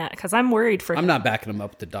sitting at because I'm worried for him. I'm not backing him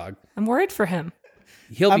up with the dog. I'm worried for him.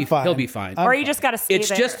 He'll be fine. fine. Or you just got to stay It's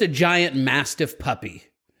there. just a giant mastiff puppy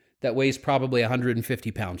that weighs probably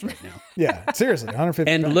 150 pounds right now. Yeah, seriously,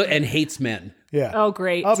 150 and pounds. and hates men. Yeah. Oh,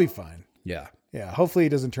 great. I'll be fine. Yeah. Yeah, hopefully he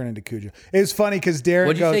doesn't turn into Cujo. It's funny because Darren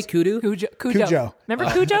What'd you goes, say, kudu? Cujo. Remember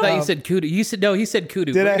Cujo? I thought you said kudu. He said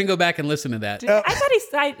kudu. We're I? going to go back and listen to that. I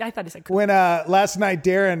thought he said Cujo. when last night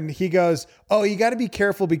Darren, he goes, oh, you got to be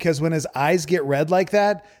careful because when his eyes get red like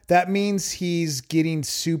that, that means he's getting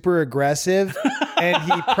super aggressive and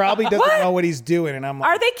he probably doesn't know what he's doing. And I'm like,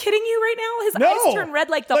 Are they kidding you right now? His no, eyes turn red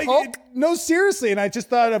like the Hulk. No, seriously. And I just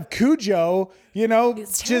thought of Cujo,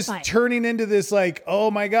 It's just terrifying. turning into this like,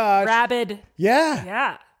 oh my gosh. Rabid. Yeah.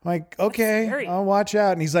 Yeah. Like, okay, scary. I'll watch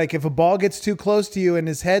out. And he's like, if a ball gets too close to you and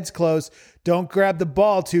his head's close, don't grab the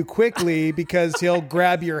ball too quickly because he'll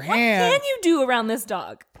grab your hand. What can you do around this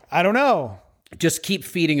dog? I don't know. Just keep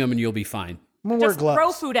feeding him and you'll be fine. I'm going to wear Just gloves.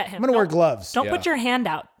 throw food at him. I'm going to wear gloves. Don't put your hand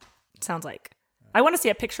out. Sounds like. I want to see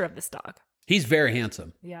a picture of this dog. He's very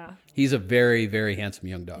handsome. Yeah. He's a very, very handsome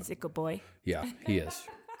young dog. He's a good boy. Yeah, he is.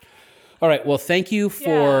 All right. Well, thank you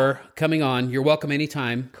for coming on. You're welcome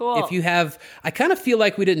anytime. Cool. If you have, I kind of feel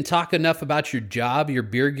like we didn't talk enough about your job, your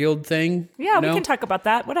beer guild thing. Yeah, we can talk about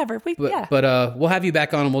that. Whatever. But we'll have you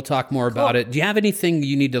back on and we'll talk more about it. Do you have anything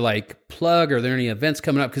you need to like plug? Are there any events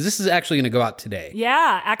coming up? Because this is actually going to go out today.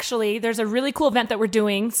 Yeah, actually, there's a really cool event that we're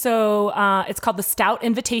doing. So it's called the Stout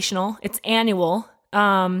Invitational. It's annual.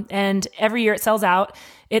 And every year it sells out.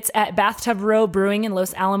 It's at Bathtub Row Brewing in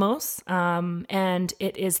Los Alamos. And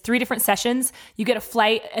it is 3 different sessions. You get a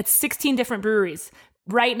flight at 16 different breweries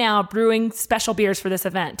right now brewing special beers for this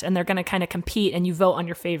event. And they're going to kind of compete and you vote on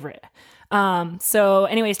your favorite. So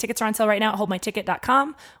anyways, tickets are on sale right now at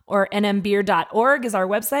holdmyticket.com or nmbeer.org is our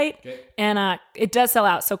website. Okay. And it does sell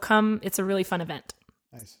out. So come, it's a really fun event.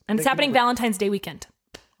 Nice. And it's happening Valentine's Day weekend.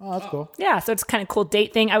 Oh, that's cool. Yeah, so it's kind of cool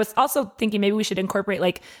date thing. I was also thinking maybe we should incorporate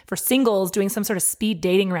like for singles doing some sort of speed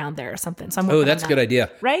dating round there or something. So that's a good idea.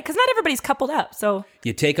 Right? Because not everybody's coupled up. So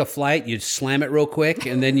you take a flight, you slam it real quick,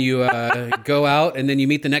 and then you go out, and then you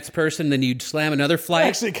meet the next person, then you slam another flight. That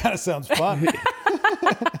actually kind of sounds fun.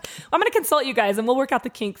 I'm going to consult you guys and we'll work out the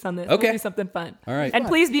kinks on this. Okay. We'll do something fun. All right. And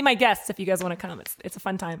please be my guests if you guys want to come. It's a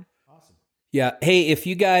fun time. Yeah. Hey, if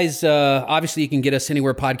you guys, obviously you can get us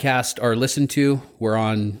anywhere podcasts are listened to. We're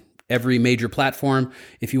on every major platform.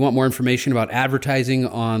 If you want more information about advertising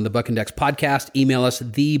on the Buck and Dex podcast, email us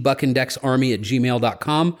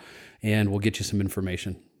thebuckandexarmy@gmail.com and we'll get you some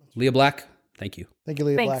information. Leah Black, thank you. Thank you,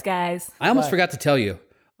 Leah Thanks, Black. guys. I almost forgot to tell you,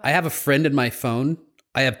 I have a friend in my phone.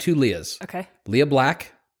 I have 2 Leahs. Okay. Leah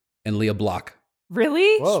Black and Leah Block.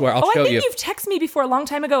 Really? Swear, I'll I show think you. you've texted me before a long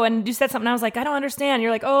time ago and you said something. I was like, I don't understand.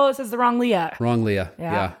 You're like, oh, this is the wrong Leah. Wrong Leah.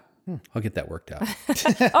 Yeah. I'll get that worked out.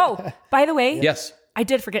 Oh, by the way. Yes. I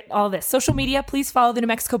did forget all of this. Social media, please follow the New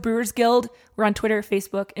Mexico Brewers Guild. We're on Twitter,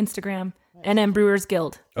 Facebook, Instagram, NM Brewers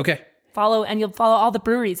Guild. Okay. Follow, and you'll follow all the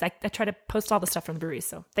breweries. I try to post all the stuff from the breweries,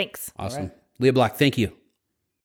 so thanks. Awesome. Leah Black, thank you.